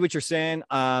 I see what you're saying.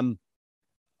 I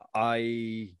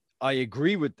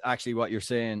agree with actually what you're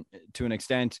saying to an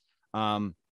extent.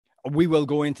 We will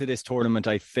go into this tournament,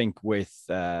 I think, with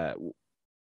Berhalter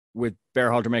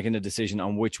making a decision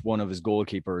on which one of his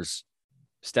goalkeepers,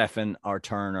 Stefan or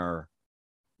Turner,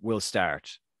 will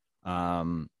start.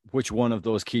 Which one of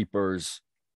those keepers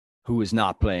who is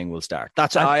not playing will start.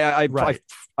 That's I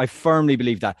firmly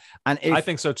believe that. And I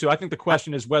think so too. I think the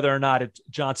question is whether or not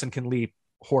Johnson can leap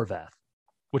Horvath,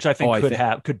 which I think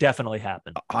could definitely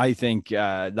happen. I think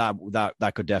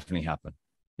that could definitely happen.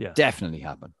 Yeah, definitely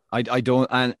happen. I don't,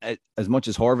 and as much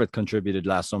as Horvath contributed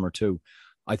last summer too,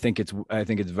 I think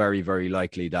it's very, very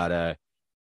likely that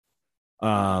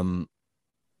Berhalter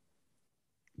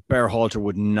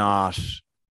would not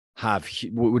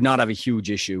have a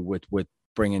huge issue with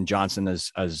bringing Johnson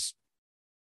as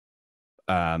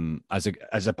an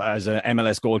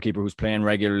MLS goalkeeper who's playing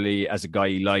regularly, as a guy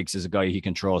he likes, as a guy he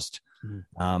can trust.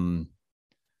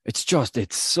 It's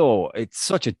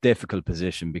such a difficult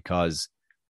position because,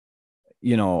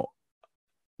 you know,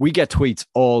 we get tweets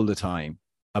all the time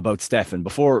about Stefan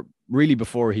before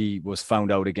he was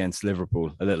found out against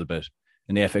Liverpool a little bit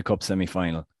in the FA Cup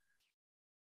semi-final.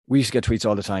 We used to get tweets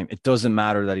all the time. It doesn't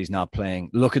matter that he's not playing.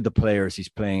 Look at the players he's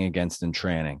playing against in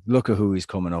training. Look at who he's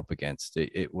coming up against.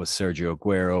 It was Sergio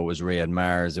Aguero. It was Riyad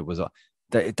Mahrez. It was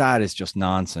that is just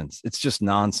nonsense. It's just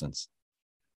nonsense.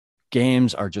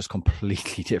 Games are just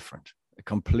completely different. A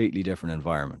completely different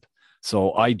environment.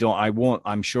 So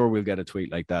I'm sure we'll get a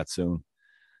tweet like that soon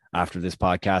after this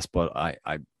podcast, but I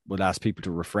would ask people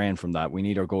to refrain from that. We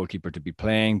need our goalkeeper to be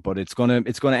playing, but it's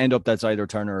gonna end up that's either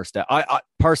Turner or Steph. I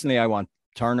personally want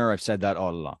Turner. I've said that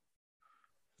all along.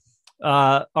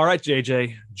 All right,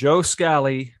 JJ. Joe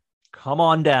Scally, come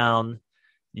on down.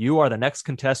 You are the next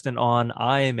contestant on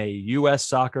I Am a U.S.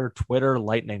 Soccer Twitter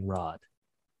Lightning Rod.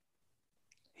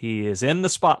 He is in the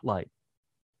spotlight.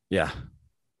 Yeah.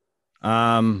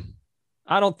 I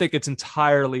don't think it's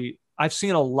entirely... I've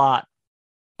seen a lot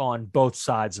on both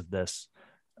sides of this.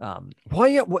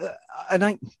 Why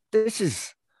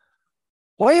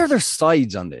are there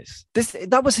sides on this?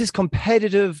 That was his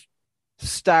competitive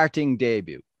starting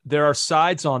debut. There are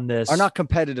sides on this. Or not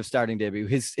competitive starting debut,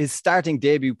 his starting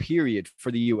debut period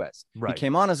for the US. Right. He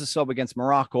came on as a sub against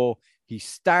Morocco. He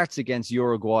starts against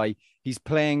Uruguay. He's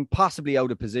playing possibly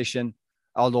out of position,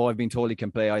 although I've been told he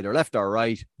can play either left or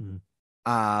right.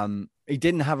 He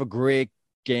didn't have a great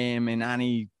game in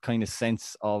any kind of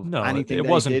sense of anything. It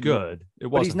wasn't good.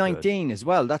 But he's 19 as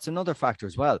well. That's another factor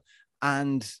as well.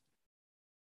 And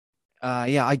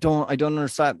I don't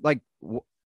understand. Like,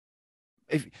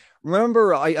 I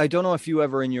don't know if you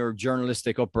ever in your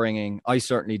journalistic upbringing, I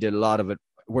certainly did a lot of it,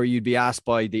 where you'd be asked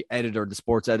by the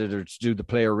sports editor, to do the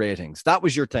player ratings. That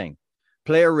was your thing.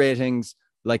 Player ratings,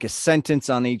 like a sentence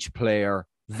on each player,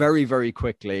 very, very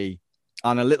quickly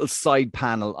on a little side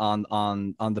panel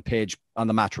on the page on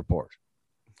the match report.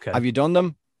 Okay. Have you done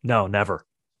them? No, never.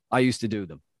 I used to do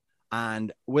them.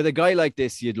 And with a guy like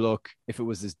this, you'd look, if it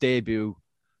was his debut,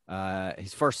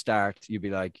 his first start, you'd be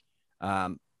like,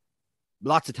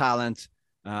 lots of talent,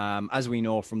 as we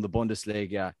know from the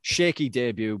Bundesliga, shaky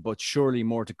debut, but surely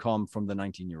more to come from the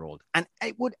 19-year-old. And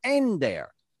it would end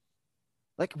there.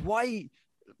 Like, why?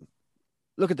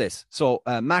 Look at this. So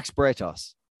Max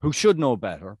Bretos, who should know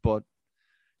better, but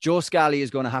Joe Scally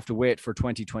is going to have to wait for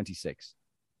 2026.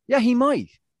 Yeah, he might.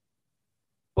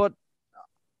 But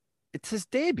it's his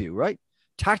debut, right?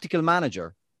 Tactical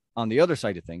manager on the other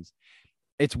side of things.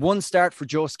 It's one start for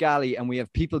Joe Scally, and we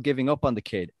have people giving up on the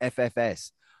kid,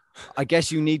 FFS. I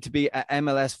guess you need to be an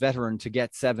MLS veteran to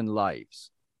get 7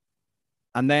 lives.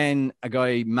 And then a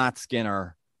guy, Matt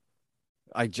Skinner.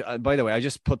 By the way, I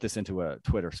just put this into a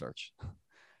Twitter search.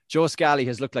 Joe Scally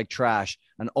has looked like trash,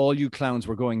 and all you clowns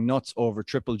were going nuts over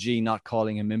Triple G not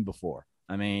calling him in before.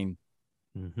 I mean,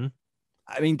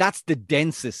 that's the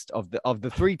densest of the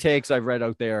 3 takes I've read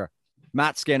out there.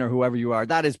 Matt Skinner, whoever you are,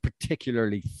 that is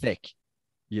particularly thick.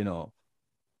 You know,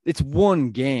 it's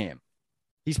one game.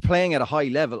 He's playing at a high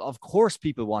level. Of course,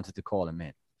 people wanted to call him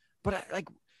in, but like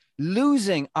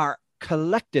losing our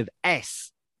collective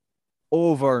S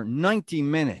over 90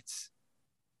 minutes.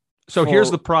 So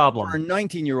here's the problem. For a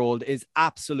 19-year-old is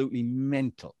absolutely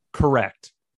mental.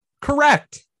 Correct.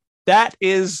 That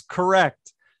is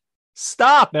correct.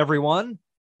 Stop, everyone.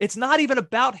 It's not even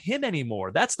about him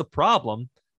anymore. That's the problem.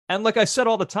 And like I said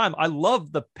all the time, I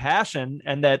love the passion,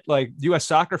 and that like U.S.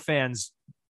 soccer fans,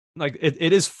 like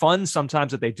it is fun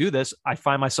sometimes that they do this. I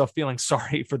find myself feeling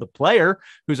sorry for the player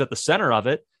who's at the center of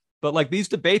it. But like these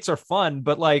debates are fun,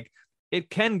 but like it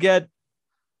can get,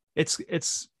 it's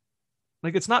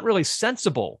like, it's not really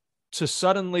sensible to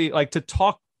suddenly like to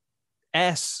talk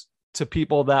S to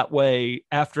people that way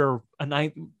after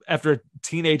a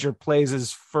teenager plays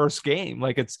his first game.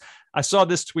 Like I saw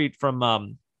this tweet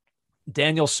from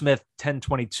Daniel Smith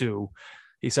 1022.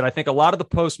 He said, I think a lot of the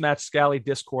post-match Scally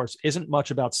discourse isn't much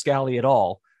about Scally at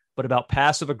all, but about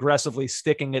passive aggressively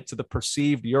sticking it to the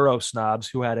perceived Euro snobs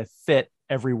who had a fit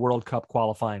every World Cup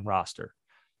qualifying roster.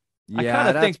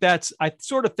 Yeah, I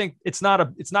sort of think it's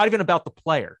not even about the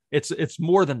player. It's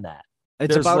more than that.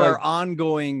 It's about our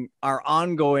ongoing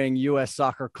US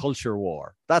soccer culture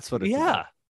war. That's what it's about.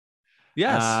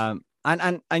 Yes.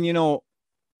 And you know,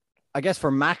 I guess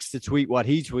for Max to tweet what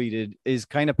he tweeted is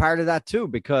kind of part of that too,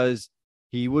 because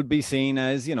he would be seen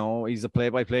as, he's a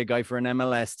play-by-play guy for an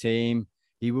MLS team.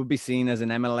 He would be seen as an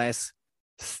MLS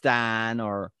stan,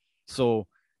 or so,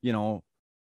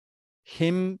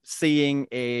 him seeing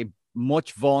a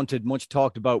much vaunted, much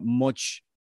talked about, much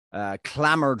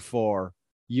clamored for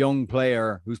young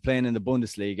player who's playing in the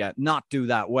Bundesliga not do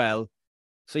that well.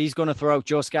 So he's going to throw out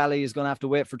Joe Scally. He's going to have to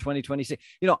wait for 2026.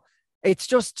 It's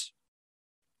just,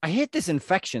 I hate this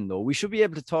infection, though. We should be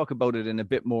able to talk about it in a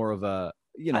bit more of a,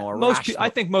 I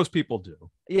think most people do.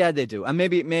 Yeah, they do. And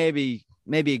maybe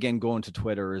again, going to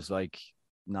Twitter is like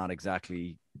not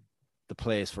exactly the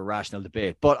place for rational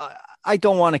debate. But I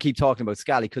don't want to keep talking about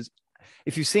Scally, because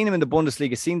if you've seen him in the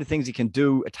Bundesliga, seen the things he can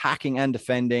do, attacking and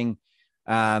defending,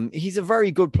 he's a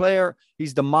very good player.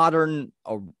 He's the modern,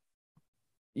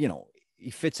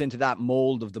 he fits into that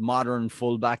mold of the modern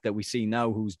fullback that we see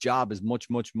now, whose job is much,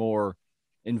 much more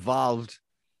involved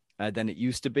than it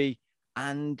used to be.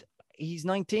 And he's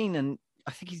 19, and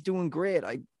I think he's doing great.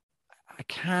 I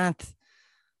can't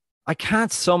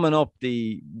summon up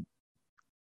the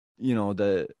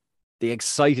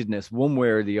excitedness one way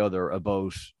or the other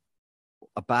about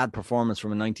a bad performance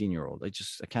from a 19-year-old. I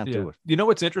can't do it. You know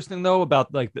what's interesting though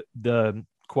about like the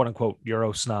quote unquote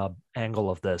Euro snob angle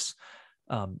of this?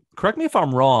 Correct me if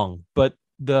I'm wrong, but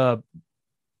the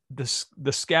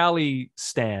Scally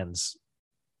stands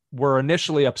were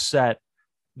initially upset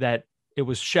that it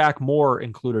was Shaq Moore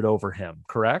included over him,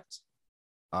 correct?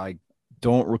 I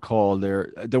don't recall.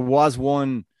 There was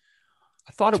one.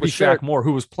 I thought it was Shaq Moore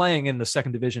who was playing in the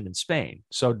second division in Spain.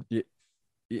 So,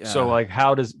 So like,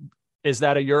 is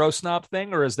that a Euro snob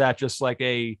thing, or is that just like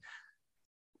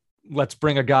let's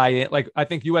bring a guy in? Like, I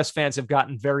think US fans have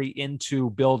gotten very into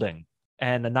building,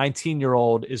 and a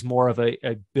 19-year-old is more of a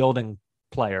building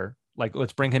player. Like,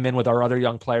 let's bring him in with our other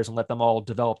young players and let them all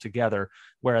develop together.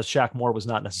 Whereas Shaq Moore was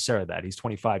not necessarily that. He's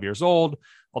 25 years old,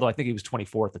 although I think he was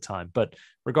 24 at the time. But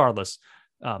regardless,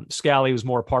 Scally was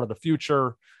more part of the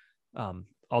future.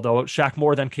 Although Shaq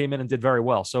Moore then came in and did very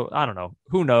well. So I don't know.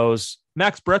 Who knows?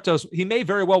 Max Bretos, he may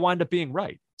very well wind up being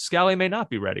right. Scally may not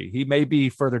be ready. He may be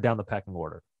further down the pecking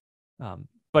order.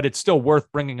 But it's still worth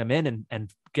bringing him in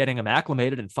and getting him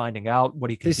acclimated and finding out what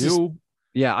he can do.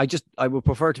 I would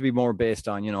prefer to be more based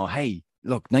on, hey,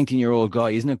 look, 19-year-old guy,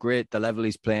 isn't it great? The level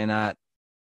he's playing at,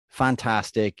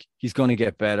 fantastic. He's going to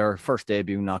get better. First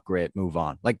debut, not great. Move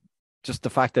on. Like, just the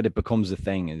fact that it becomes a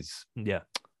thing is. Yeah.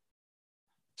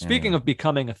 Speaking of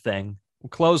becoming a thing, we'll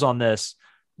close on this.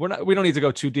 We don't need to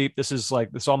go too deep.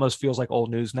 This almost feels like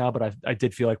old news now, but I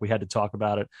did feel like we had to talk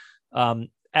about it.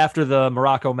 After the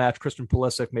Morocco match, Christian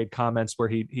Pulisic made comments where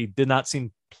he did not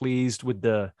seem pleased with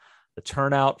the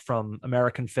turnout from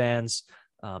American fans.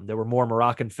 There were more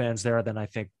Moroccan fans there than I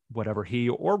think whatever he,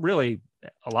 or really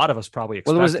a lot of us probably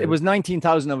expected. Well, it was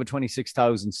 19,000 of a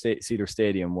 26,000 seater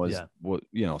stadium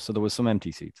so there was some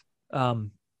empty seats.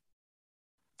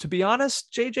 To be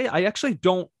honest, JJ,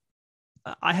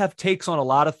 I have takes on a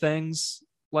lot of things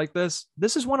like this.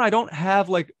 This is one I don't have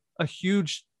like a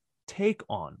huge take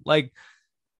on. Like,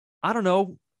 I don't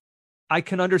know. I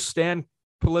can understand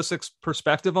Pulisic's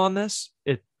perspective on this.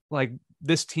 Like,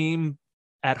 this team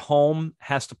at home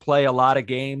has to play a lot of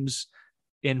games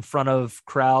in front of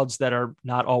crowds that are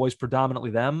not always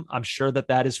predominantly them. I'm sure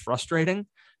that is frustrating.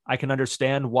 I can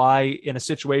understand why in a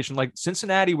situation like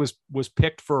Cincinnati was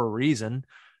picked for a reason.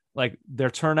 Like, their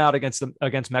turnout against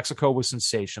Mexico was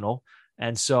sensational.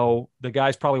 And so the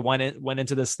guys probably went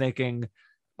into this thinking,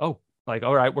 oh, like,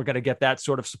 all right, we're going to get that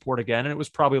sort of support again. And it was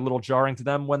probably a little jarring to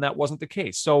them when that wasn't the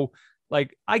case. So,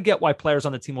 like, I get why players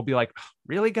on the team will be like,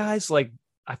 really, guys? Like,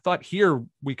 I thought here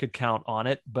we could count on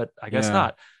it, but I guess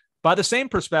not. By the same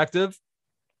perspective,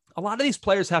 a lot of these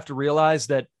players have to realize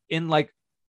that in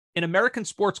American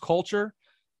sports culture,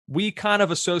 we kind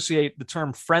of associate the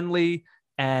term friendly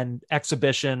and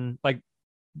exhibition, like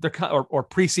they're or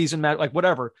preseason match, like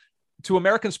whatever. To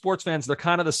American sports fans, they're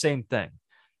kind of the same thing.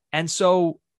 And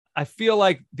so I feel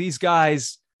like these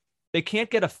guys, they can't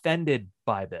get offended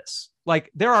by this. Like,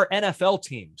 there are NFL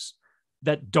teams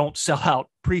that don't sell out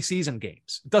preseason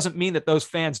games. It doesn't mean that those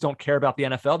fans don't care about the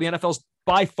NFL. The NFL's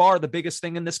by far the biggest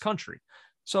thing in this country.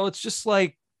 So it's just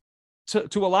like,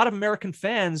 to a lot of American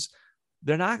fans,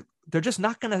 you're not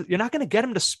going to get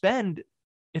them to spend,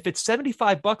 if it's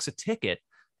 $75 a ticket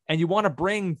and you want to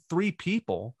bring 3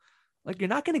 people, like, you're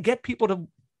not going to get people to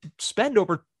spend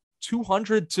over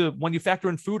 $200 to, when you factor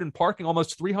in food and parking,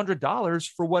 almost $300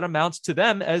 for what amounts to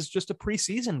them as just a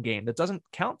preseason game that doesn't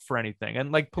count for anything.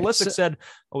 And like Pulisic said,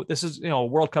 oh, this is, a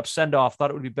World Cup send-off, thought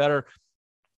it would be better.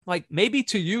 Like, maybe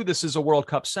to you, this is a World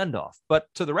Cup send-off, but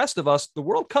to the rest of us, the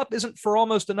World Cup isn't for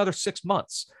almost another 6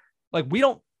 months. Like,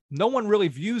 no one really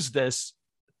views this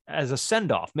as a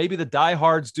send off. Maybe the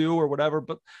diehards do or whatever.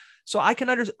 But so I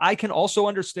can also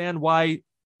understand why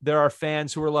there are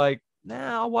fans who are like,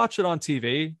 nah, I'll watch it on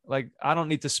TV. Like, I don't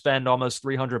need to spend almost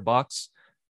 $300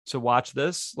 to watch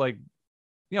this. Like,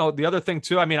 the other thing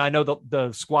too, I mean, I know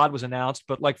the squad was announced,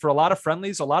 but like for a lot of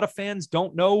friendlies, a lot of fans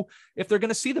don't know if they're going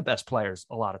to see the best players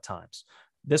a lot of times.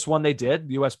 This one they did.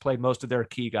 The U.S. played most of their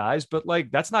key guys, but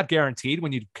like that's not guaranteed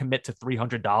when you commit to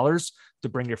 $300 to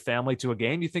bring your family to a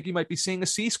game. You think you might be seeing a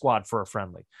C squad for a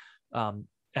friendly.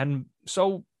 And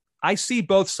so I see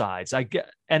both sides. I get,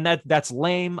 and that's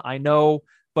lame, I know,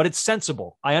 but it's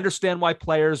sensible. I understand why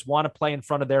players want to play in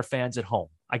front of their fans at home.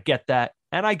 I get that.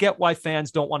 And I get why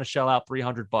fans don't want to shell out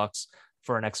 $300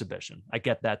 for an exhibition. I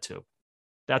get that too.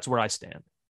 That's where I stand.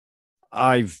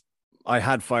 I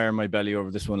had fire in my belly over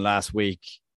this one last week.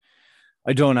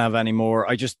 I don't have any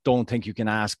more. I just don't think you can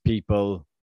ask people.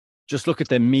 Just look at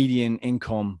the median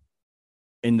income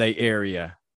in the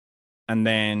area and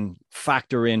then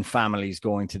factor in families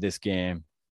going to this game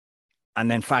and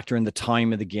then factor in the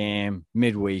time of the game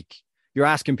midweek. You're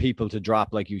asking people to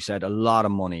drop, like you said, a lot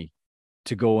of money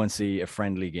to go and see a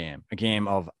friendly game, a game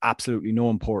of absolutely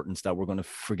no importance that we're going to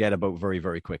forget about very,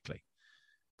 very quickly.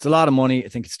 It's a lot of money. I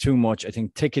think it's too much. I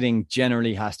think ticketing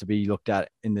generally has to be looked at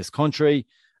in this country.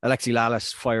 Alexi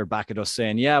Lalas fired back at us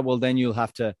saying, yeah, well, then you'll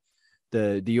have to,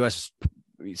 the US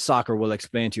soccer will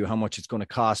explain to you how much it's going to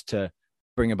cost to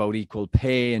bring about equal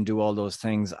pay and do all those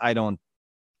things. I don't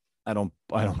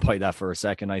buy that for a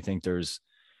second. I think there's,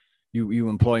 you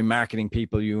employ marketing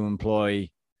people, you employ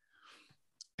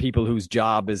people whose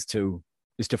job is to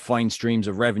find streams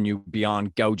of revenue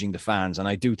beyond gouging the fans. And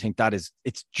I do think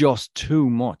it's just too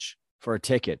much for a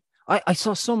ticket. I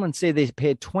saw someone say they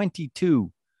paid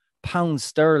 £22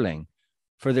 sterling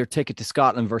for their ticket to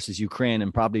Scotland versus Ukraine,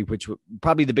 and probably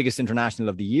the biggest international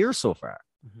of the year so far.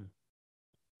 Mm-hmm.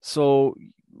 So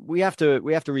we have to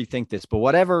rethink this, but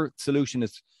whatever solution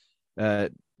is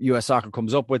US soccer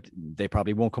comes up with, they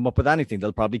probably won't come up with anything.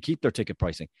 They'll probably keep their ticket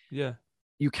pricing. Yeah.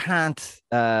 You can't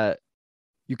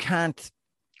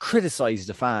criticize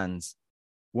the fans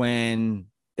when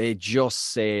they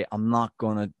just say, I'm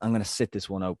going to sit this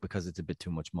one out because it's a bit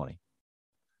too much money.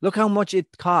 Look how much it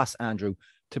costs, Andrew,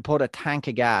 to put a tank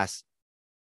of gas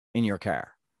in your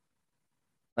car.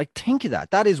 Like, think of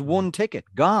that. That is one ticket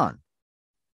gone.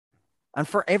 And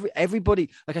for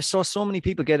everybody, like I saw so many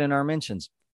people get in our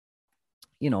mentions,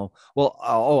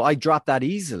 I dropped that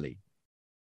easily.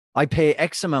 I pay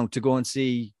X amount to go and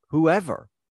see whoever.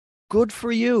 Good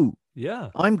for you. Yeah.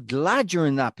 I'm glad you're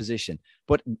in that position.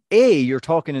 But A, you're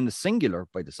talking in the singular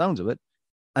by the sounds of it.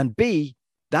 And B,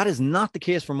 that is not the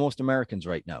case for most Americans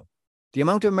right now. The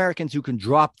amount of Americans who can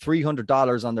drop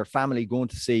 $300 on their family going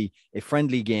to see a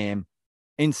friendly game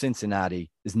in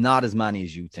Cincinnati is not as many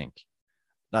as you think.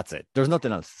 That's it. There's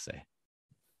nothing else to say.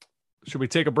 Should we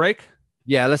take a break?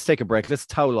 Yeah, let's take a break. Let's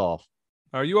towel off.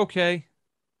 Are you okay?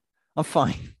 I'm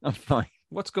fine.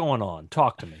 What's going on?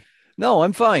 Talk to me. No,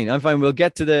 I'm fine. We'll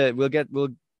get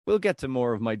to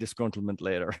more of my disgruntlement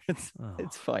later.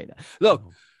 It's fine. Look,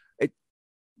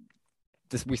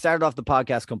 we started off the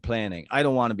podcast complaining. I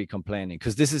don't want to be complaining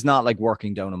because this is not like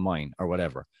working down a mine or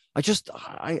whatever. I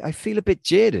feel a bit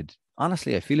jaded.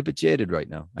 Honestly, I feel a bit jaded right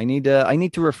now. I need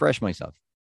to refresh myself.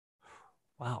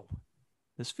 Wow.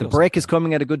 The break is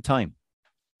coming at a good time.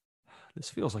 This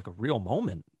feels like a real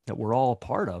moment that we're all a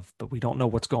part of, but we don't know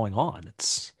what's going on.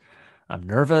 I'm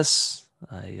nervous.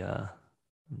 I'm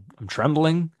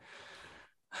trembling.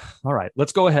 All right,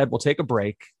 let's go ahead. We'll take a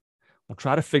break. We'll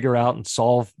try to figure out and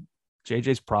solve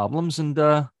JJ's problems, and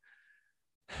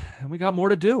we got more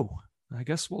to do. I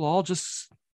guess let's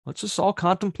just all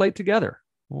contemplate together.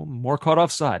 More Caught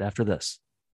Offside after this.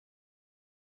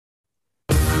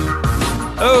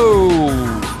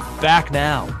 Oh, back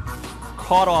now.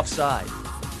 Caught Offside.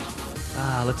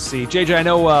 Let's see. JJ, I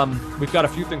know we've got a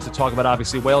few things to talk about.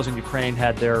 Obviously, Wales and Ukraine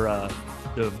had their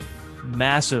the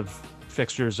massive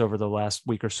fixtures over the last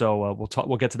week or so.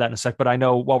 We'll get to that in a sec. But I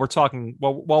know while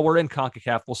we're in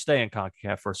CONCACAF, we'll stay in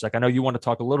CONCACAF for a sec. I know you want to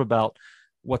talk a little about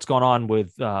what's going on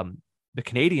with the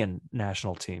Canadian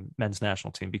national team, men's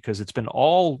national team, because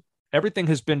everything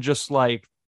has been just like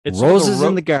it's roses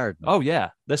in the garden. Oh yeah,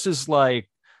 this is like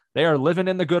they are living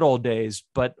in the good old days,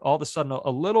 but all of a sudden a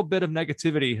little bit of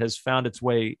negativity has found its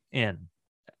way in.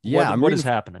 Yeah, what is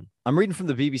happening? I'm reading from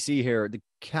the BBC here. The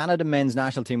Canada men's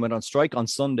national team went on strike on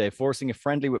Sunday, forcing a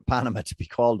friendly with Panama to be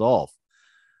called off.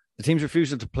 The team's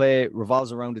refusal to play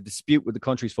revolves around a dispute with the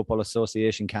country's football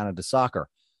association, Canada Soccer.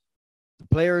 The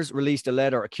players released a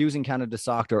letter accusing Canada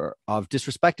Soccer of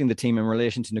disrespecting the team in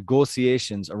relation to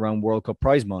negotiations around World Cup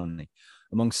prize money.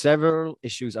 Among several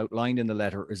issues outlined in the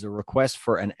letter is a request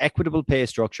for an equitable pay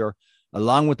structure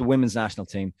along with the women's national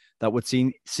team that would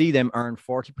see them earn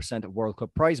 40% of World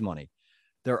Cup prize money.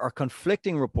 There are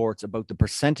conflicting reports about the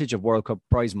percentage of World Cup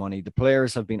prize money the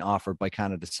players have been offered by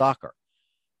Canada Soccer.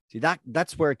 See,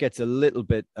 that's where it gets a little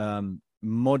bit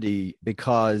muddy,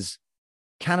 because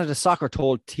Canada Soccer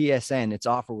told TSN its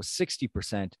offer was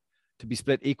 60% to be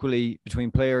split equally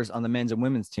between players on the men's and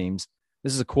women's teams.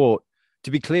 This is a quote.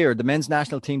 To be clear, the men's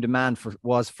national team demand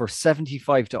was for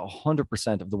 75 to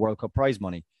 100% of the World Cup prize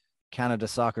money, Canada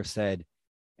Soccer said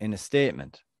in a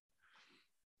statement.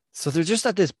 So they're just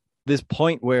at this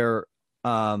point where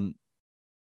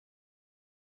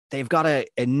they've got a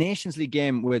Nations League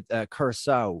game with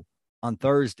Curacao on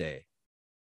Thursday,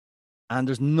 and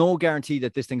there's no guarantee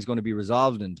that this thing's going to be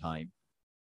resolved in time.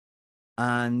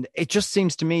 And it just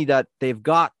seems to me that they've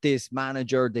got this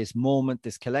manager, this moment,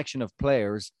 this collection of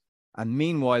players. And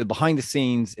meanwhile, behind the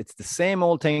scenes, it's the same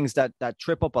old things that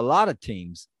trip up a lot of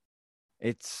teams.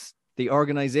 It's the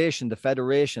organization, the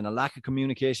federation, a lack of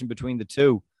communication between the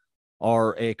two,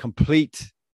 or a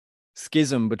complete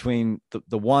schism between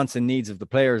the wants and needs of the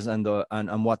players and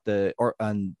what the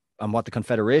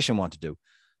confederation want to do.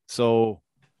 So,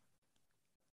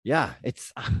 yeah,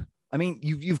 I mean,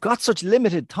 you've got such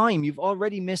limited time. You've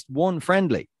already missed one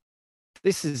friendly.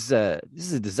 This is a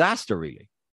disaster, really.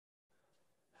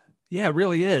 Yeah, it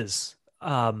really is.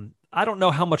 I don't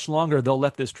know how much longer they'll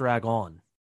let this drag on.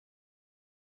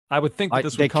 I would think that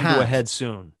this would come to a head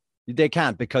soon. They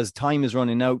can't, because time is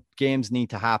running out. Games need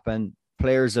to happen.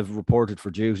 Players have reported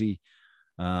for duty.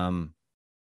 The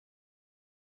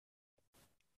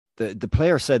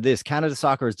player said this: Canada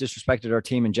Soccer has disrespected our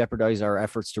team and jeopardized our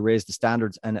efforts to raise the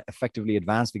standards and effectively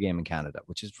advance the game in Canada,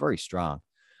 which is very strong.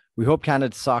 We hope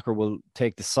Canada Soccer will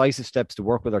take decisive steps to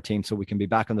work with our team so we can be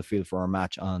back on the field for our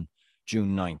match on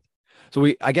June 9th. So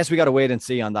I guess we got to wait and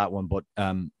see on that one. But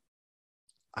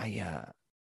I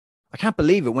can't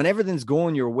believe it when everything's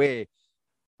going your way.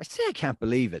 I say I can't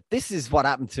believe it. This is what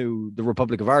happened to the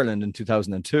Republic of Ireland in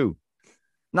 2002.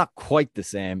 Not quite the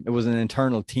same. It was an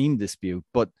internal team dispute.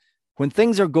 But when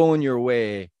things are going your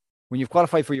way, when you've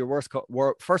qualified for your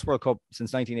first World Cup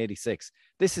since 1986,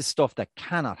 this is stuff that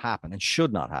cannot happen and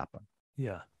should not happen.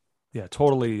 Yeah,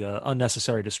 totally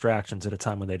unnecessary distractions at a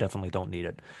time when they definitely don't need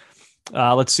it.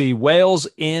 Let's see. Wales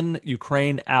in,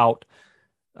 Ukraine out.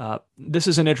 This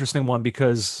is an interesting one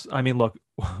because, I mean, look,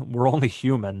 we're only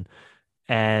human,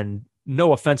 and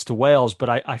no offense to Wales, but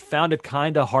I found it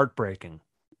kind of heartbreaking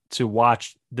to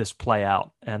watch this play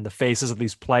out, and the faces of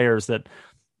these players that,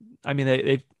 I mean,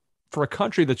 they for a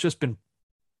country that's just been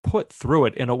put through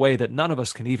it in a way that none of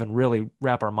us can even really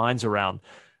wrap our minds around.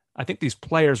 I think these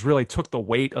players really took the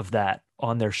weight of that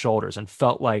on their shoulders and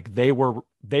felt like they were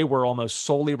almost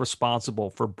solely responsible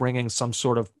for bringing some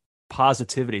sort of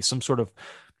positivity, some sort of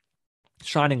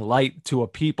shining light to a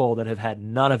people that have had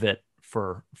none of it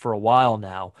for a while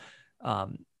now.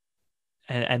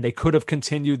 And they could have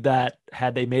continued that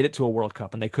had they made it to a World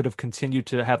Cup, and they could have continued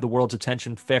to have the world's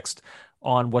attention fixed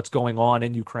on what's going on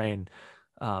in Ukraine.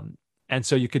 And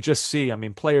so you could just see, I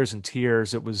mean, players in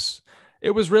tears. It was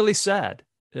really sad.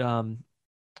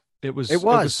 It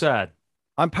was sad.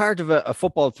 I'm part of a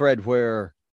football thread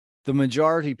where the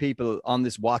majority of people on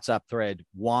this WhatsApp thread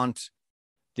want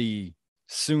the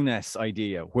Souness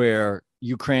idea, where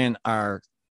Ukraine are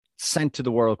sent to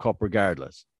the World Cup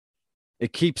regardless.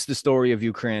 It keeps the story of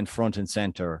Ukraine front and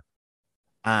center.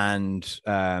 And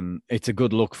it's a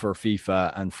good look for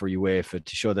FIFA and for UEFA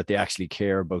to show that they actually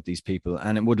care about these people,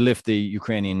 and it would lift the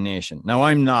Ukrainian nation. Now,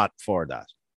 I'm not for that.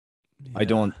 Yeah, I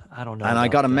don't know. And I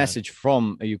got a message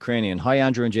from a Ukrainian. Hi,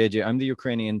 Andrew and JJ. I'm the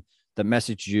Ukrainian that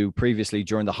messaged you previously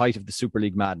during the height of the Super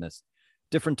League madness.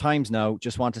 Different times now.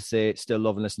 Just want to say, still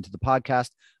love and listen to the podcast.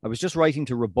 I was just writing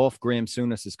to rebuff Graham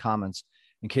Souness's comments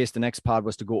in case the next pod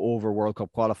was to go over World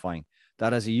Cup qualifying.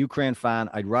 That as a Ukraine fan,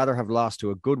 I'd rather have lost to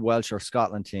a good Welsh or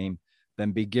Scotland team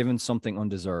than be given something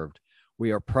undeserved. We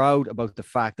are proud about the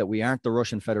fact that we aren't the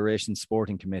Russian Federation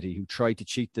Sporting Committee who tried to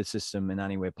cheat the system in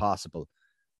any way possible.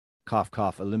 Cough,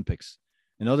 cough, Olympics.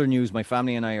 In other news, my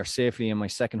family and I are safely in my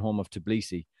second home of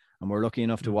Tbilisi, and we're lucky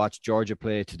enough to watch Georgia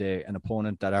play today, an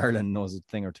opponent that Ireland knows a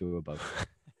thing or two about.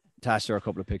 Attached to a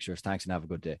couple of pictures. Thanks and have a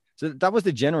good day. So that was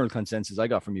the general consensus I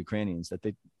got from Ukrainians, that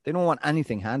they don't want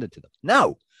anything handed to them.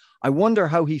 Now, I wonder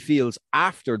how he feels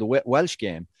after the Welsh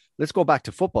game. Let's go back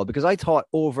to football, because I thought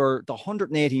over the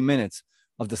 180 minutes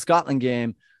of the Scotland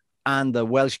game and the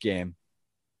Welsh game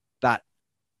that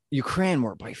Ukraine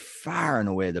were by far and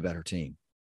away the better team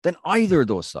than either of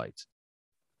those sides.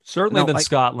 Certainly than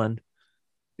Scotland.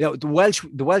 Yeah, the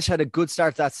Welsh had a good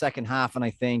start to that second half, and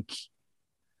I think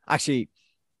actually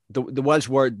the Welsh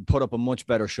put up a much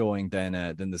better showing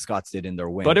than the Scots did in their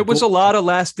win. But it was a lot of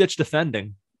last-ditch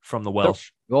defending from the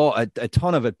Welsh. A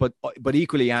ton of it. But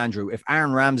equally, Andrew, if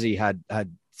Aaron Ramsey had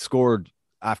scored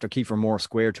after Kiefer Moore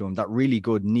squared to him, that really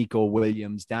good Nico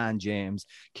Williams, Dan James,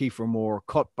 Kiefer Moore,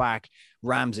 cut back,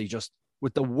 Ramsey just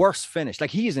with the worst finish.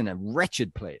 Like, he is in a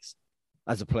wretched place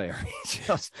as a player.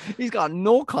 He's got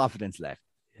no confidence left.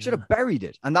 Should have buried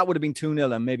it. And that would have been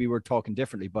 2-0 and maybe we're talking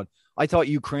differently. But I thought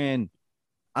Ukraine,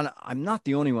 and I'm not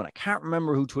the only one. I can't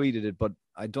remember who tweeted it, but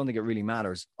I don't think it really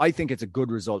matters. I think it's a good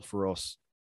result for us.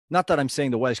 Not that I'm saying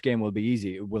the Welsh game will be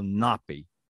easy. It will not be.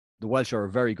 The Welsh are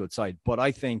a very good side, but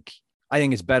I think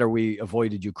it's better we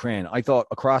avoided Ukraine. I thought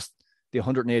across the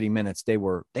 180 minutes, they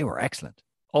were excellent.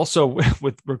 Also,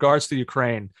 with regards to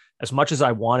Ukraine, as much as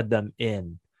I wanted them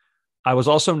in, I was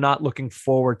also not looking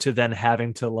forward to then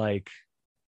having to like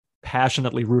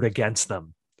passionately root against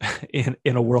them in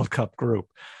a World Cup group.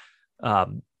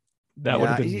 That would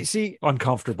have been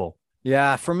uncomfortable.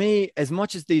 Yeah, for me, as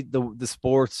much as the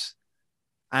sports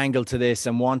angle to this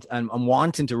and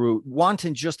wanting to root,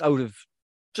 wanting just out of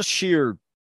just sheer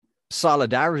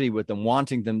solidarity with them,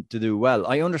 wanting them to do well.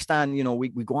 I understand,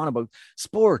 we go on about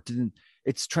sport and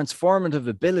its transformative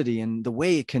ability and the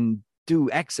way it can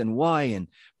do X and Y and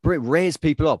raise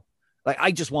people up. Like,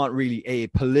 I just want really a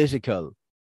political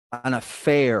and a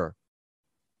fair.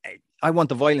 I want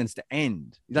the violence to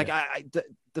end. Like,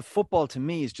 the football to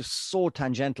me is just so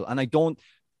tangential, and I don't,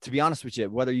 to be honest with you,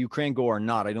 whether Ukraine go or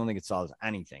not, I don't think it solves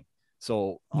anything.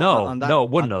 So no, it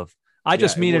wouldn't have. I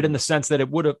just mean it in the sense that it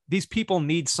would have. These people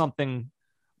need something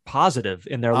positive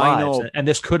in their lives, and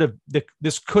this could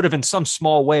have in some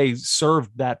small way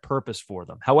served that purpose for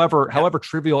them. However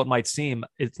trivial it might seem,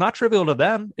 it's not trivial to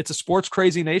them. It's a sports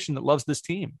crazy nation that loves this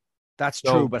team. That's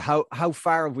true, but how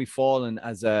far have we fallen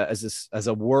as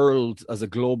a world, as a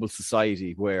global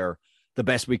society, where the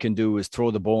best we can do is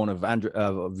throw the bone of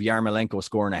Yarmolenko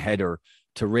scoring a header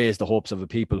to raise the hopes of the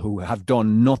people who have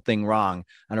done nothing wrong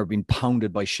and are being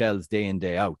pounded by shells day in,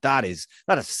 day out. That is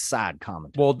sad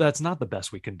comment. Well, that's not the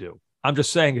best we can do. I'm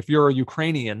just saying, if you're a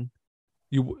Ukrainian,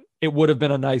 it would have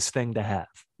been a nice thing to have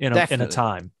in a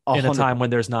time when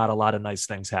there's not a lot of nice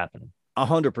things happening.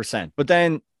 100%. But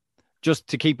then, just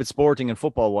to keep it sporting and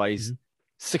football wise,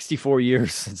 64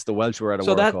 years since the Welsh were at a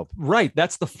World Cup. Right.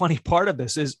 That's the funny part of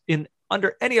this is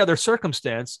under any other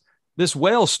circumstance, this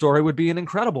Wales story would be an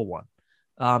incredible one.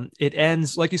 It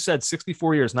ends, like you said,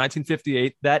 64 years,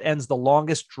 1958. That ends the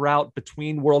longest drought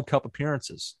between World Cup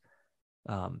appearances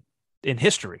in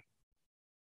history.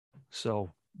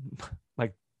 So,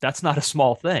 like, that's not a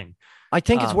small thing. I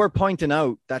think it's worth pointing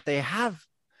out that they have.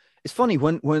 It's funny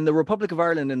when the Republic of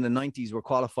Ireland in the 90s were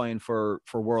qualifying for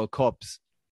World Cups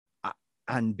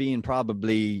and being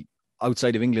probably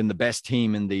outside of England the best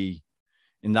team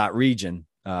in that region,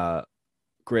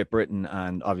 Great Britain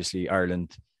and obviously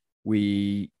Ireland.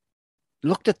 We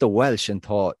looked at the Welsh and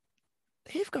thought,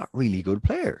 they've got really good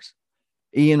players.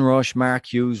 Ian Rush,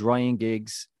 Mark Hughes, Ryan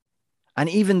Giggs, and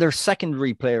even their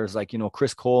secondary players like,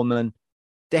 Chris Coleman,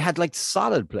 they had like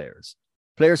solid players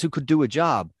who could do a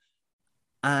job.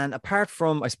 And apart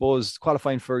from, I suppose,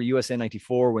 qualifying for USA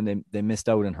 94 when they missed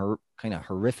out in her kind of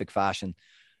horrific fashion,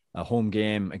 a home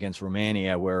game against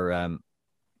Romania where a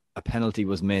penalty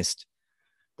was missed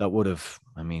that would have,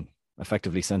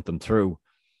 effectively sent them through.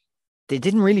 They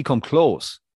didn't really come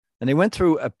close. And they went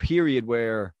through a period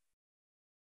where,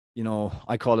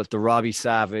 I call it the Robbie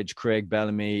Savage, Craig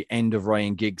Bellamy, end of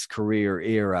Ryan Giggs' career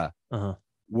era,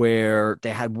 where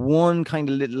they had one kind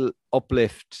of little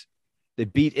uplift. They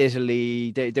beat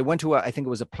Italy. They went to, I think it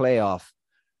was a playoff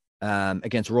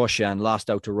against Russia and lost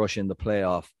out to Russia in the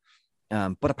playoff.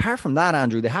 But apart from that,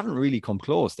 Andrew, they haven't really come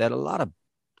close. They had a lot of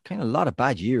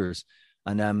bad years.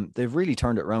 And they've really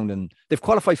turned it around, and they've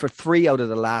qualified for 3 out of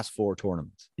the last 4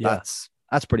 tournaments. Yeah.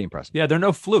 That's pretty impressive. Yeah, they're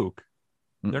no fluke.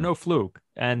 They're no fluke.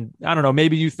 And I don't know,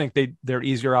 maybe you think they're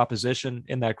easier opposition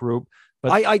in that group.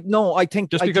 But I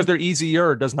think because they're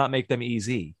easier does not make them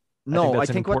easy. I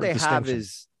think what they have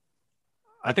is,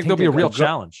 I think they'll be a real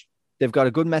challenge. They've got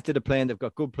a good method of playing. They've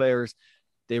got good players.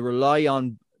 They did rely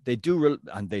on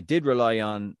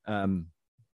a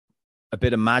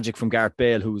bit of magic from Gareth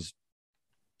Bale, who's,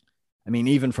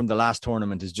 even from the last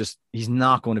tournament, he's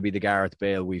not going to be the Gareth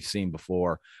Bale we've seen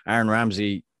before. Aaron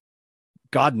Ramsey,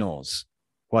 God knows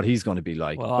what he's going to be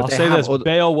like. Well, I'll say this,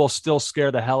 Bale will still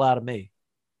scare the hell out of me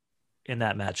in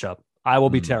that matchup. I will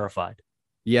be terrified.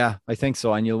 Yeah, I think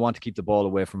so. And you'll want to keep the ball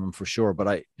away from him for sure.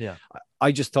 But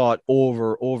I just thought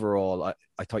overall,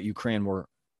 I thought Ukraine were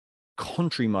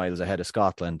country miles ahead of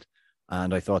Scotland.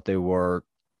 And I thought they were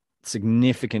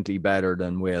significantly better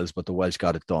than Wales, but the Welsh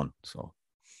got it done. So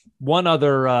One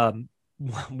other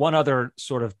one other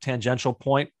sort of tangential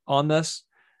point on this.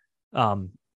 I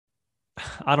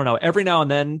don't know. Every now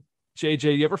and then,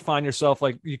 JJ, you ever find yourself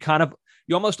like you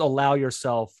almost allow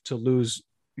yourself to lose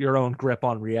your own grip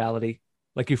on reality?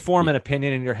 Like you form an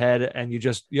opinion in your head and you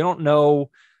don't know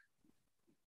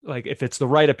like if it's the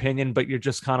right opinion, but you're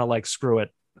just kind of like, screw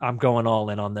it. I'm going all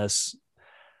in on this.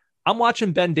 I'm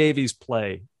watching Ben Davies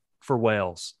play for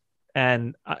Wales.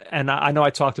 And I know I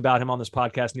talked about him on this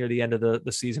podcast near the end of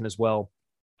the season as well,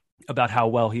 about how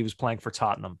well he was playing for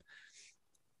Tottenham.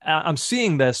 I'm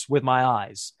seeing this with my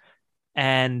eyes.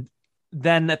 And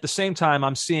then at the same time,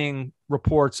 I'm seeing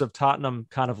reports of Tottenham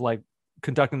kind of like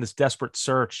conducting this desperate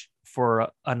search for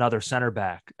another center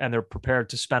back, and they're prepared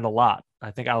to spend a lot.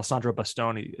 I think Alessandro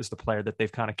Bastoni is the player that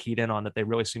they've kind of keyed in on that they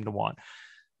really seem to want.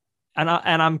 And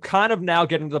I'm kind of now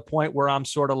getting to the point where I'm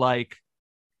sort of like,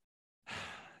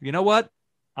 you know what?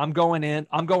 I'm going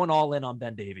all in on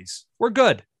Ben Davies. We're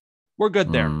good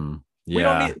there.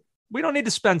 Yeah. We don't need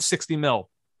to spend 60 mil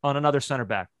on another center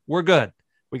back. We're good.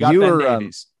 We got Ben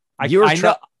Davies. I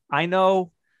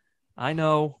know.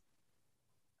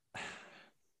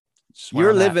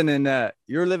 You're living in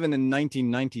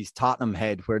 1990s Tottenham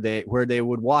head where they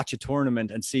would watch a tournament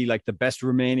and see like the best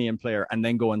Romanian player and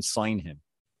then go and sign him,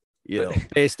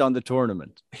 based on the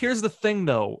tournament. Here's the thing,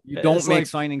 though. You don't make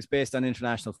signings based on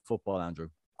international football, Andrew.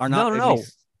 Or not? No.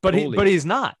 But he's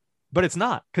not. But it's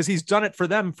not, because he's done it for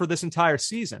them for this entire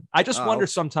season. I just wonder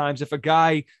sometimes if a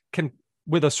guy can,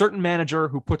 with a certain manager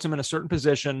who puts him in a certain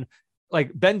position,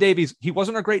 like Ben Davies, he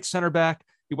wasn't a great center back.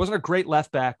 He wasn't a great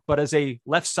left back, but as a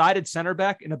left-sided center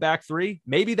back in a back three,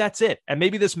 maybe that's it. And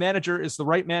maybe this manager is the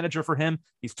right manager for him.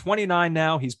 He's 29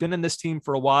 now. He's been in this team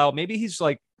for a while. Maybe he's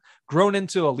like grown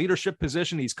into a leadership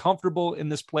position. He's comfortable in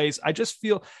this place. I just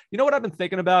feel, what I've been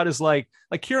thinking about is like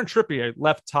Kieran Trippier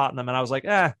left Tottenham and I was like,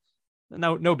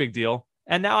 no big deal.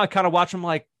 And now I kind of watch him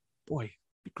like, boy, it'd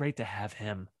be great to have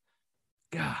him.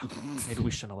 God, maybe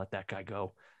we shouldn't have let that guy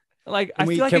go. Like, I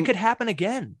feel like it could happen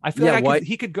again. I feel like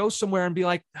he could go somewhere and be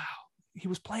like, he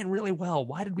was playing really well.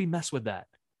 Why did we mess with that?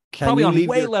 Probably on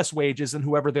way less wages than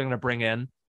whoever they're going to bring in.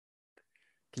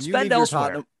 Spend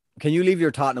elsewhere. Can you leave your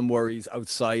Tottenham worries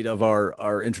outside of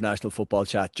our international football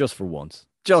chat just for once?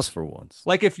 Just for once.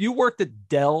 Like if you worked at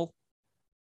Dell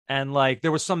and like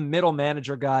there was some middle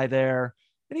manager guy there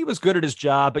and he was good at his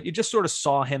job, but you just sort of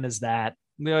saw him as that.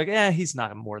 And you're like, he's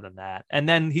not more than that. And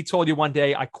then he told you one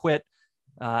day, I quit.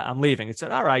 I'm leaving. He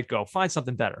said, all right, go find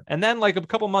something better. And then like a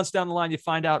couple months down the line, you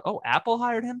find out, Apple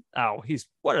hired him.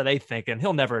 What are they thinking?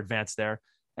 He'll never advance there.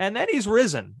 And then he's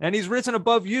risen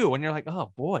above you. And you're like,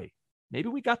 oh boy, maybe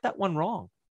we got that one wrong.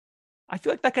 I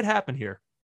feel like that could happen here.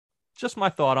 Just my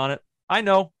thought on it. I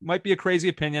know, might be a crazy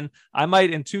opinion. I might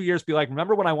in 2 years be like,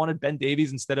 remember when I wanted Ben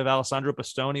Davies instead of Alessandro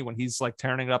Bastoni when he's like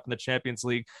tearing it up in the Champions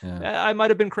League? Yeah. I might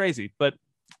have been crazy, but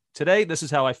today this is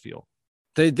how I feel.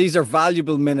 These are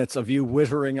valuable minutes of you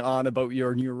wittering on about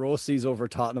your neuroses over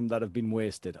Tottenham that have been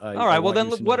wasted. All right. Well,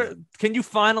 then can you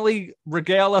finally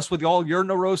regale us with all your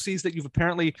neuroses that you've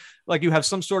apparently, like you have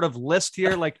some sort of list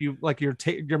here, like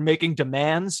you're making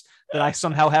demands that I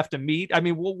somehow have to meet. I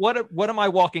mean, what am I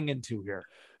walking into here?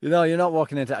 You're not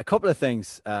walking into a couple of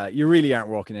things. You really aren't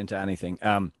walking into anything.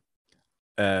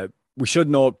 We should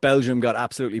note Belgium got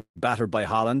absolutely battered by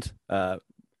Holland.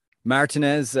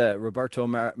 Roberto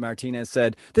Martinez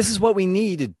said, this is what we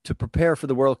needed to prepare for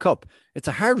the World Cup. It's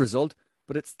a hard result,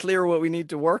 but it's clear what we need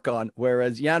to work on.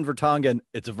 Whereas Jan Vertonghen,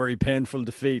 it's a very painful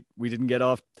defeat. We didn't get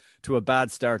off to a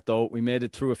bad start, though. We made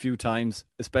it through a few times,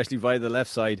 especially via the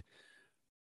left side.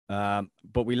 But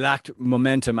we lacked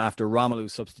momentum after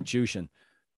Romelu's substitution.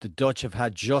 The Dutch have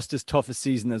had just as tough a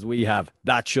season as we have.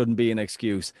 That shouldn't be an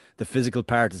excuse. The physical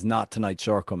part is not tonight's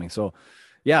shortcoming. So,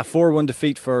 4-1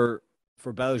 defeat for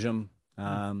Belgium.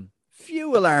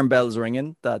 Few alarm bells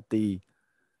ringing that the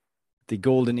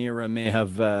golden era may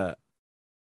have. I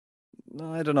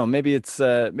don't know. Maybe it's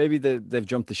maybe they've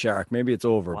jumped the shark. Maybe it's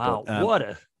over. Wow,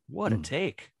 but, what a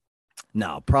take.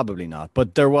 No, probably not.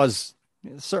 But there was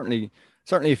certainly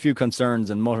a few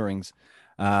concerns and mutterings.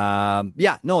 Let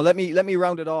me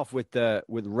round it off with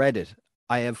Reddit.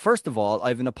 I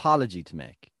have an apology to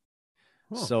make.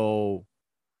 Oh. So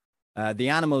some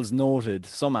animals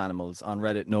on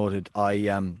Reddit noted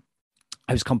I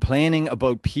was complaining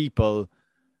about people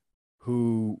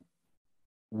who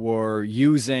were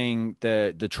using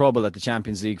the trouble at the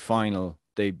Champions League final.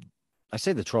 I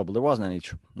say the trouble, there wasn't any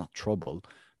not trouble.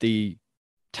 The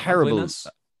terrible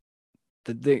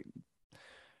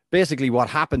basically what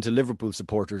happened to Liverpool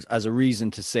supporters as a reason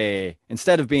to say,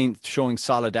 instead of showing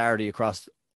solidarity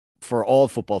for all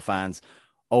football fans,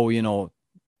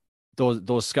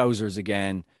 those Scousers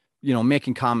again,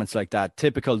 making comments like that.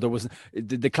 Typical. There was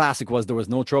the classic was there was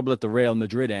no trouble at the Real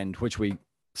Madrid end, which we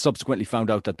subsequently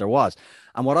found out that there was.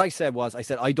 And what I said was,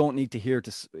 I don't need to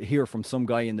hear from some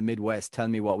guy in the Midwest tell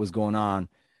me what was going on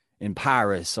in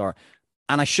Paris,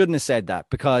 and I shouldn't have said that,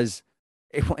 because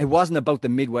it wasn't about the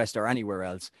Midwest or anywhere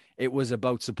else. It was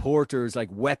about supporters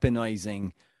like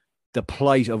weaponizing the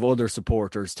plight of other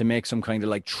supporters to make some kind of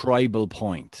like tribal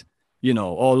point.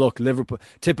 Oh, look, Liverpool,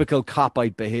 typical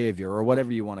copite behavior or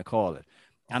whatever you want to call it.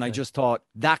 And I just thought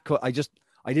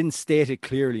I didn't state it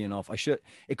clearly enough.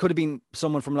 It could have been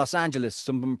someone from Los Angeles,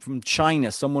 someone from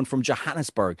China, someone from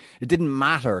Johannesburg. It didn't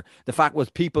matter. The fact was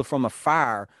people from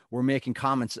afar were making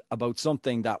comments about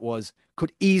something that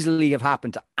could easily have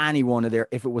happened to any one of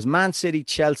if it was Man City,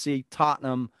 Chelsea,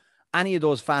 Tottenham, any of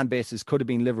those fan bases could have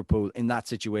been Liverpool in that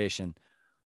situation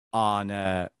on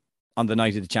the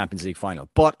night of the Champions League final.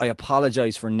 But I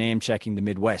apologize for name checking the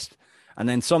Midwest. And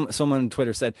then someone on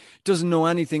Twitter said, doesn't know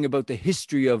anything about the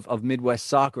history of Midwest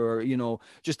soccer, or,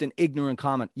 just an ignorant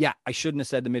comment. Yeah, I shouldn't have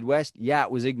said the Midwest. Yeah,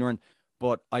 it was ignorant.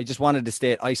 But I just wanted to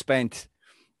state, I think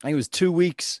it was 2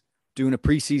 weeks doing a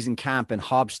preseason camp in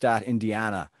Hobstadt,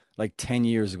 Indiana, like 10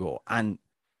 years ago. And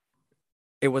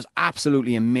it was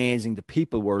absolutely amazing. The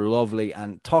people were lovely,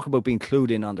 and talk about being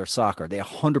clued in on their soccer. They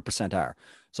 100% are.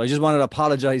 So I just wanted to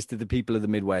apologize to the people of the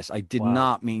Midwest. I did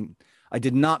not mean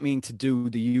to do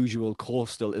the usual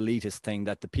coastal elitist thing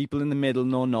that the people in the middle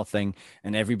know nothing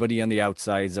and everybody on the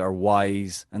outsides are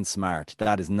wise and smart.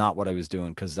 That is not what I was doing,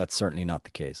 because that's certainly not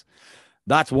the case.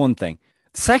 That's one thing.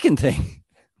 Second thing,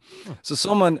 so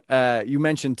someone, you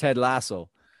mentioned Ted Lasso.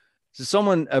 So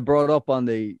someone brought up on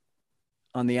the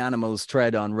Animals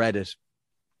thread on Reddit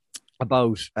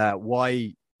about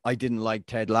why I didn't like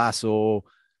Ted Lasso.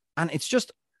 And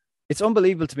it's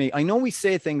unbelievable to me. I know we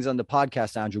say things on the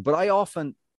podcast, Andrew, but I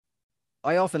often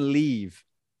leave,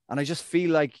 and I just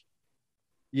feel like,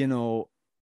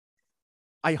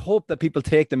 I hope that people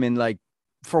take them in like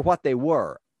for what they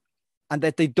were, and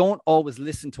that they don't always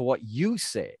listen to what you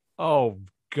say. Oh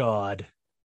God.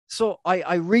 So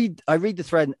I read the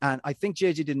thread, and I think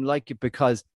JJ didn't like it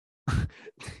because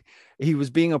he was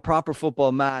being a proper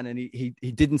football man, and he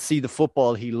didn't see the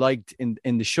football he liked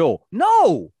in the show.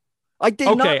 No, I did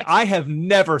not. Okay, I have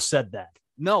never said that.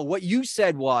 No, what you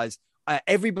said was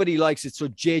everybody likes it, so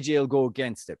JJ will go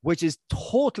against it, which is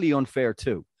totally unfair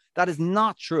too. That is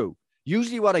not true.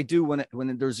 Usually what I do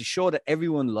when there's a show that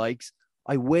everyone likes,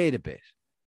 I wait a bit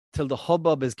till the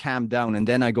hubbub is calmed down, and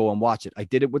then I go and watch it. I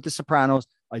did it with The Sopranos.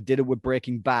 I did it with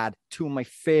Breaking Bad, two of my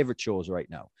favorite shows right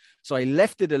now. So I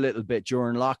left it a little bit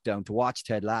during lockdown to watch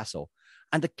Ted Lasso.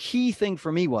 And the key thing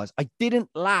for me was I didn't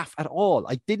laugh at all.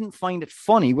 I didn't find it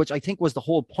funny, which I think was the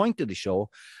whole point of the show.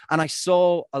 And I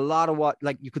saw a lot of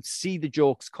you could see the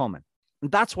jokes coming.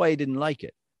 And that's why I didn't like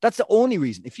it. That's the only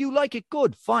reason. If you like it,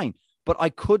 good, fine. But I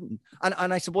couldn't.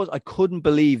 And I suppose I couldn't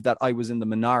believe that I was in the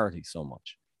minority so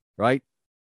much, right?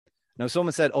 Now,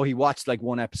 someone said, oh, he watched like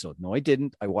one episode. No, I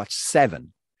didn't. I watched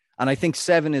 7. And I think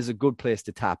 7 is a good place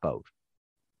to tap out.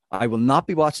 I will not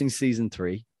be watching season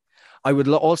 3. I would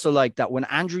also like that when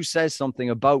Andrew says something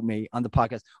about me on the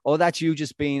podcast, oh, that's you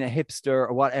just being a hipster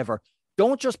or whatever.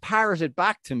 Don't just parrot it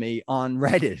back to me on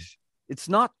Reddit. It's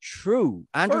not true.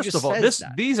 Andrew First of all,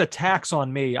 these attacks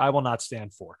on me, I will not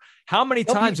stand for. How many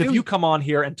times have you come on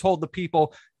here and told the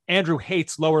people Andrew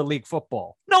hates lower league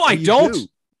football? No, I don't.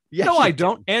 Yes, no, I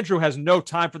don't. Andrew has no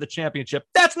time for the championship.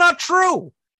 That's not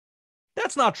true.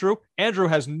 That's not true. Andrew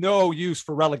has no use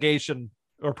for relegation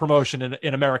or promotion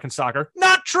in American soccer.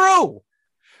 Not true.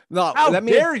 No, how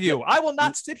dare you? I will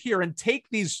not sit here and take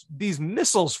these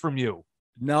missiles from you.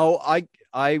 No,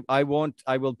 I won't.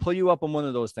 I will pull you up on one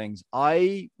of those things.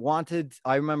 I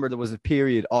remember there was a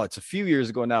period, it's a few years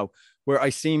ago now, where I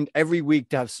seemed every week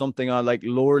to have something on like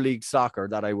lower league soccer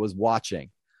that I was watching.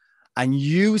 And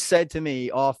you said to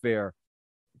me off air,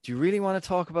 do you really want to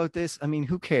talk about this? I mean,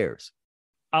 who cares?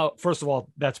 First of all,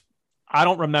 I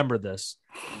don't remember this.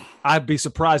 I'd be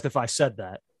surprised if I said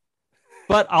that.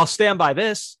 But I'll stand by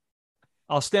this.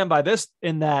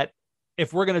 In that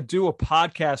if we're going to do a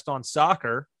podcast on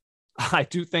soccer, I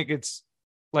do think it's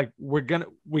like we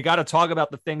got to talk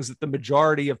about the things that the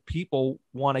majority of people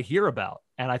want to hear about.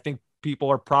 And I think people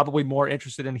are probably more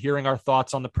interested in hearing our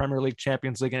thoughts on the Premier League,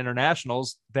 Champions League, and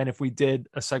internationals than if we did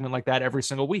a segment like that every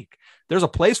single week. There's a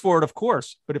place for it, of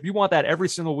course, but if you want that every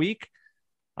single week,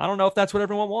 I don't know if that's what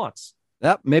everyone wants.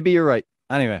 Yeah, maybe you're right.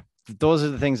 Anyway, those are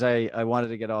the things I wanted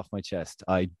to get off my chest.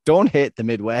 I don't hate the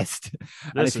Midwest.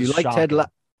 And if you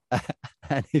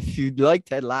like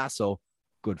Ted Lasso,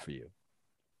 good for you.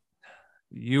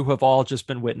 You have all just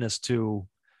been witness to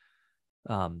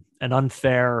an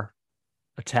unfair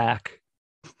attack.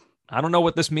 I don't know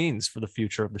what this means for the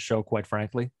future of the show, quite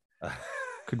frankly.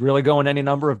 Could really go in any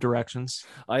number of directions.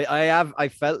 I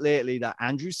felt lately that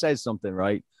Andrew says something,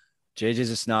 right? JJ's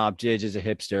a snob, JJ's a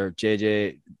hipster,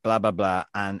 JJ blah blah blah,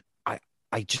 and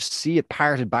I just see it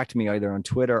parroted back to me either on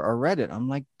Twitter or Reddit. I'm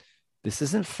like, this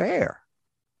isn't fair.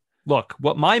 Look,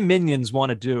 what my minions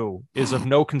want to do is of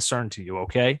no concern to you,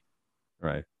 okay?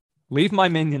 Right. Leave my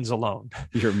minions alone.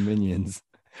 Your minions.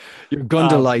 Your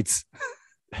Gundalites.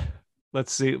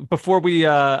 Let's see. Before we,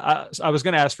 I was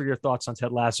going to ask for your thoughts on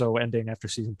Ted Lasso ending after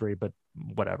season 3, but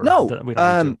whatever. No, we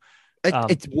don't need to.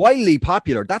 It's widely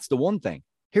popular. That's the one thing.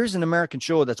 Here's an American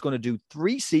show that's going to do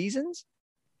 3 seasons.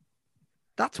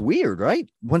 That's weird, right?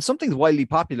 When something's widely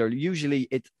popular, usually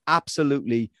it's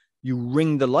absolutely, you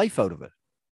wring the life out of it.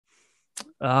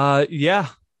 Yeah,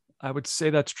 I would say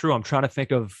that's true. I'm trying to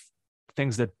think of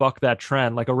things that buck that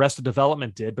trend, like Arrested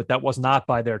Development did, but that was not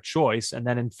by their choice. And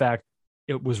then, in fact,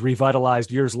 it was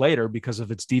revitalized years later because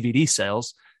of its DVD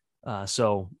sales.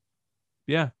 So,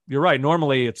 yeah, you're right.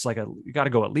 Normally, it's like you got to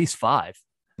go at least 5.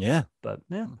 Yeah, but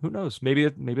yeah, who knows? Maybe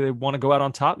they want to go out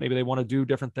on top. Maybe they want to do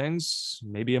different things.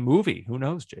 Maybe a movie. Who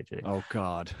knows, JJ? Oh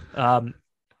God.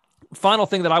 Final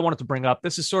thing that I wanted to bring up.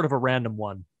 This is sort of a random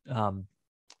one,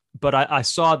 but I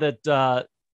saw that.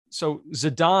 So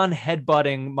Zidane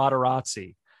headbutting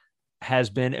Materazzi has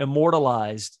been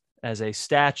immortalized as a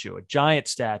statue, a giant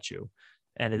statue.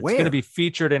 And it's going to be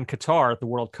featured in Qatar at the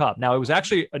World Cup. Now, it was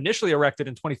actually initially erected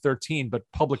in 2013, but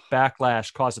public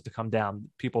backlash caused it to come down.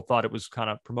 People thought it was kind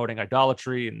of promoting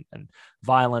idolatry and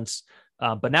violence.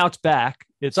 But now it's back.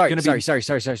 It's sorry.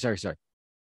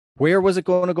 Where was it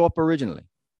going to go up originally?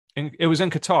 It was in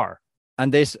Qatar.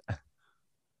 And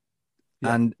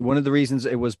and one of the reasons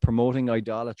it was promoting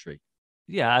idolatry.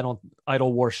 Yeah,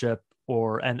 idol worship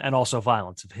and also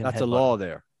violence of him. That's a law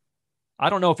there. I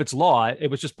don't know if it's law.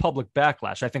 It was just public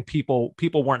backlash. I think people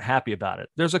weren't happy about it.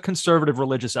 There's a conservative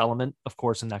religious element, of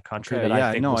course, in that country. Okay,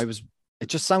 I think it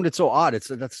just sounded so odd.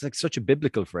 That's like such a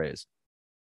biblical phrase.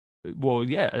 Well,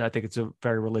 yeah, I think it's a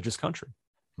very religious country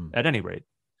at any rate.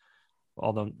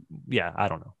 Although, yeah, I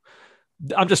don't know.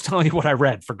 I'm just telling you what I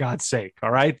read, for God's sake. All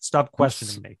right. Stop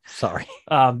questioning me. Sorry.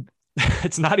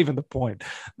 It's not even the point.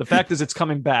 The fact is it's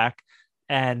coming back.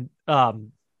 And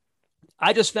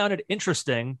I just found it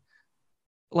interesting.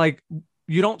 Like,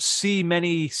 you don't see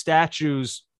many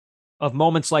statues of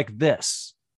moments like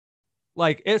this.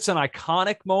 Like, it's an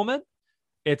iconic moment.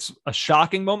 It's a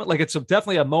shocking moment. Like, it's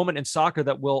definitely a moment in soccer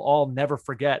that we'll all never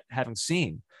forget having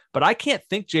seen. But I can't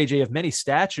think, JJ, of many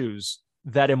statues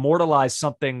that immortalize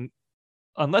something,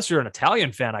 unless you're an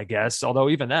Italian fan, I guess. Although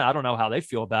even then, I don't know how they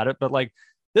feel about it. But like,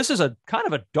 this is a kind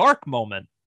of a dark moment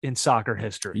in soccer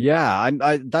history. Yeah,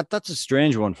 that's a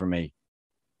strange one for me.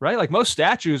 Right? Like, most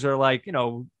statues are like,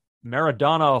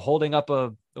 Maradona holding up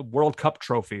a World Cup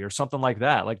trophy or something like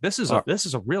that. Like, this is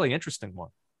a really interesting one.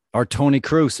 Or Tony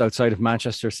Kroos outside of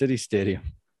Manchester City Stadium.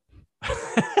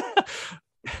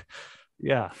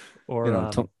 Yeah.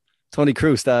 Or Tony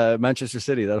Kroos, Manchester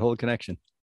City, that whole connection.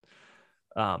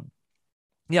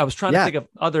 Yeah, I was trying to think of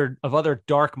other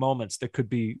dark moments that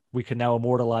we could now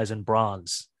immortalize in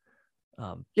bronze.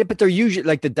 Yeah, but they're usually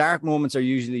like the dark moments are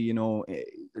usually,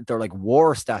 they're like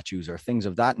war statues or things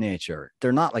of that nature.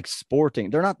 They're not like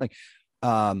sporting. They're not like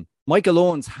Michael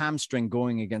Owen's hamstring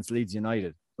going against Leeds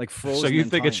United. Like, frozen. So you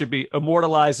think it should be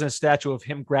immortalized in a statue of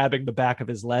him grabbing the back of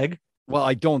his leg? Well,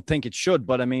 I don't think it should,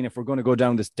 but I mean, if we're going to go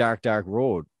down this dark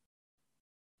road.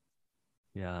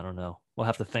 Yeah, I don't know. We'll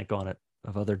have to think on it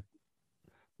of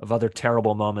other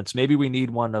terrible moments. Maybe we need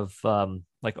one of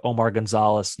like Omar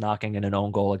Gonzalez knocking in an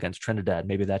own goal against Trinidad.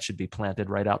 Maybe that should be planted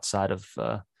right outside of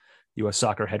U.S.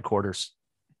 Soccer headquarters,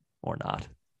 or not.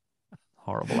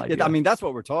 Horrible idea. Yeah, I mean, that's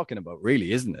what we're talking about,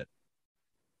 really, isn't it?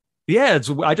 Yeah,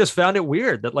 I just found it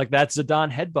weird that like that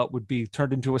Zidane headbutt would be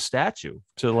turned into a statue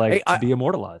to be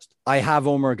immortalized. I have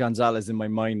Omar Gonzalez in my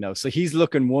mind now. So he's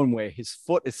looking one way, his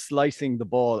foot is slicing the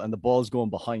ball, and the ball's going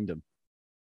behind him.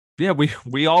 Yeah,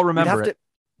 we all remember it.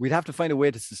 We'd have to find a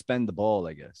way to suspend the ball,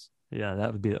 I guess. Yeah,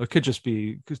 that would be. It could just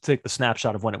be take the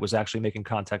snapshot of when it was actually making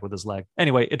contact with his leg.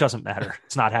 Anyway, it doesn't matter.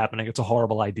 It's not happening. It's a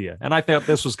horrible idea, and I thought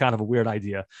this was kind of a weird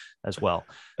idea as well.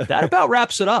 That about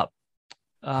wraps it up.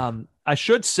 I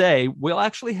should say we'll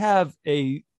actually have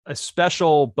a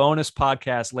special bonus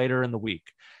podcast later in the week.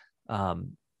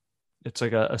 It's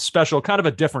like a special, kind of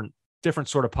a different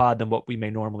sort of pod than what we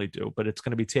may normally do, but it's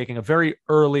going to be taking a very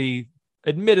early,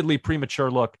 admittedly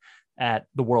premature look at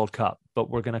the World Cup, but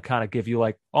we're going to kind of give you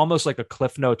like almost like a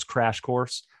Cliff Notes crash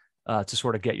course to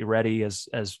sort of get you ready as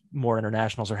more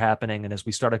internationals are happening. And as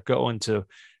we start to go into,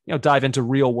 dive into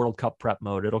real World Cup prep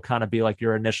mode, it'll kind of be like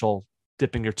your initial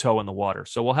dipping your toe in the water.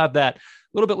 So we'll have that a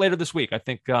little bit later this week. I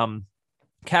think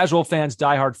casual fans,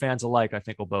 diehard fans alike, I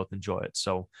think will both enjoy it.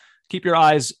 So keep your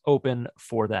eyes open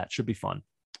for that. Should be fun.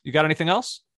 You got anything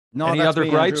else? No. Any other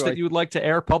gripes Andrew, that you would like to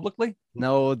air publicly?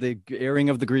 No, the airing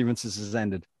of the grievances has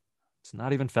ended. It's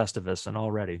not even Festivus, and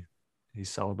already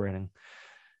he's celebrating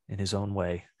in his own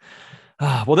way.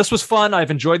 Well, this was fun.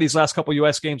 I've enjoyed these last couple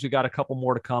U.S. games. We got a couple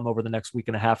more to come over the next week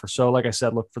and a half or so. Like I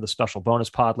said, look for the special bonus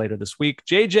pod later this week.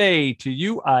 JJ, to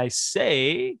you, I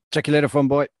say... Check you later, fun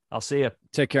boy. I'll see you.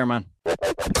 Take care, man.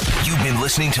 You've been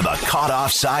listening to the Caught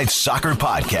Offside Soccer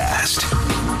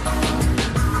Podcast.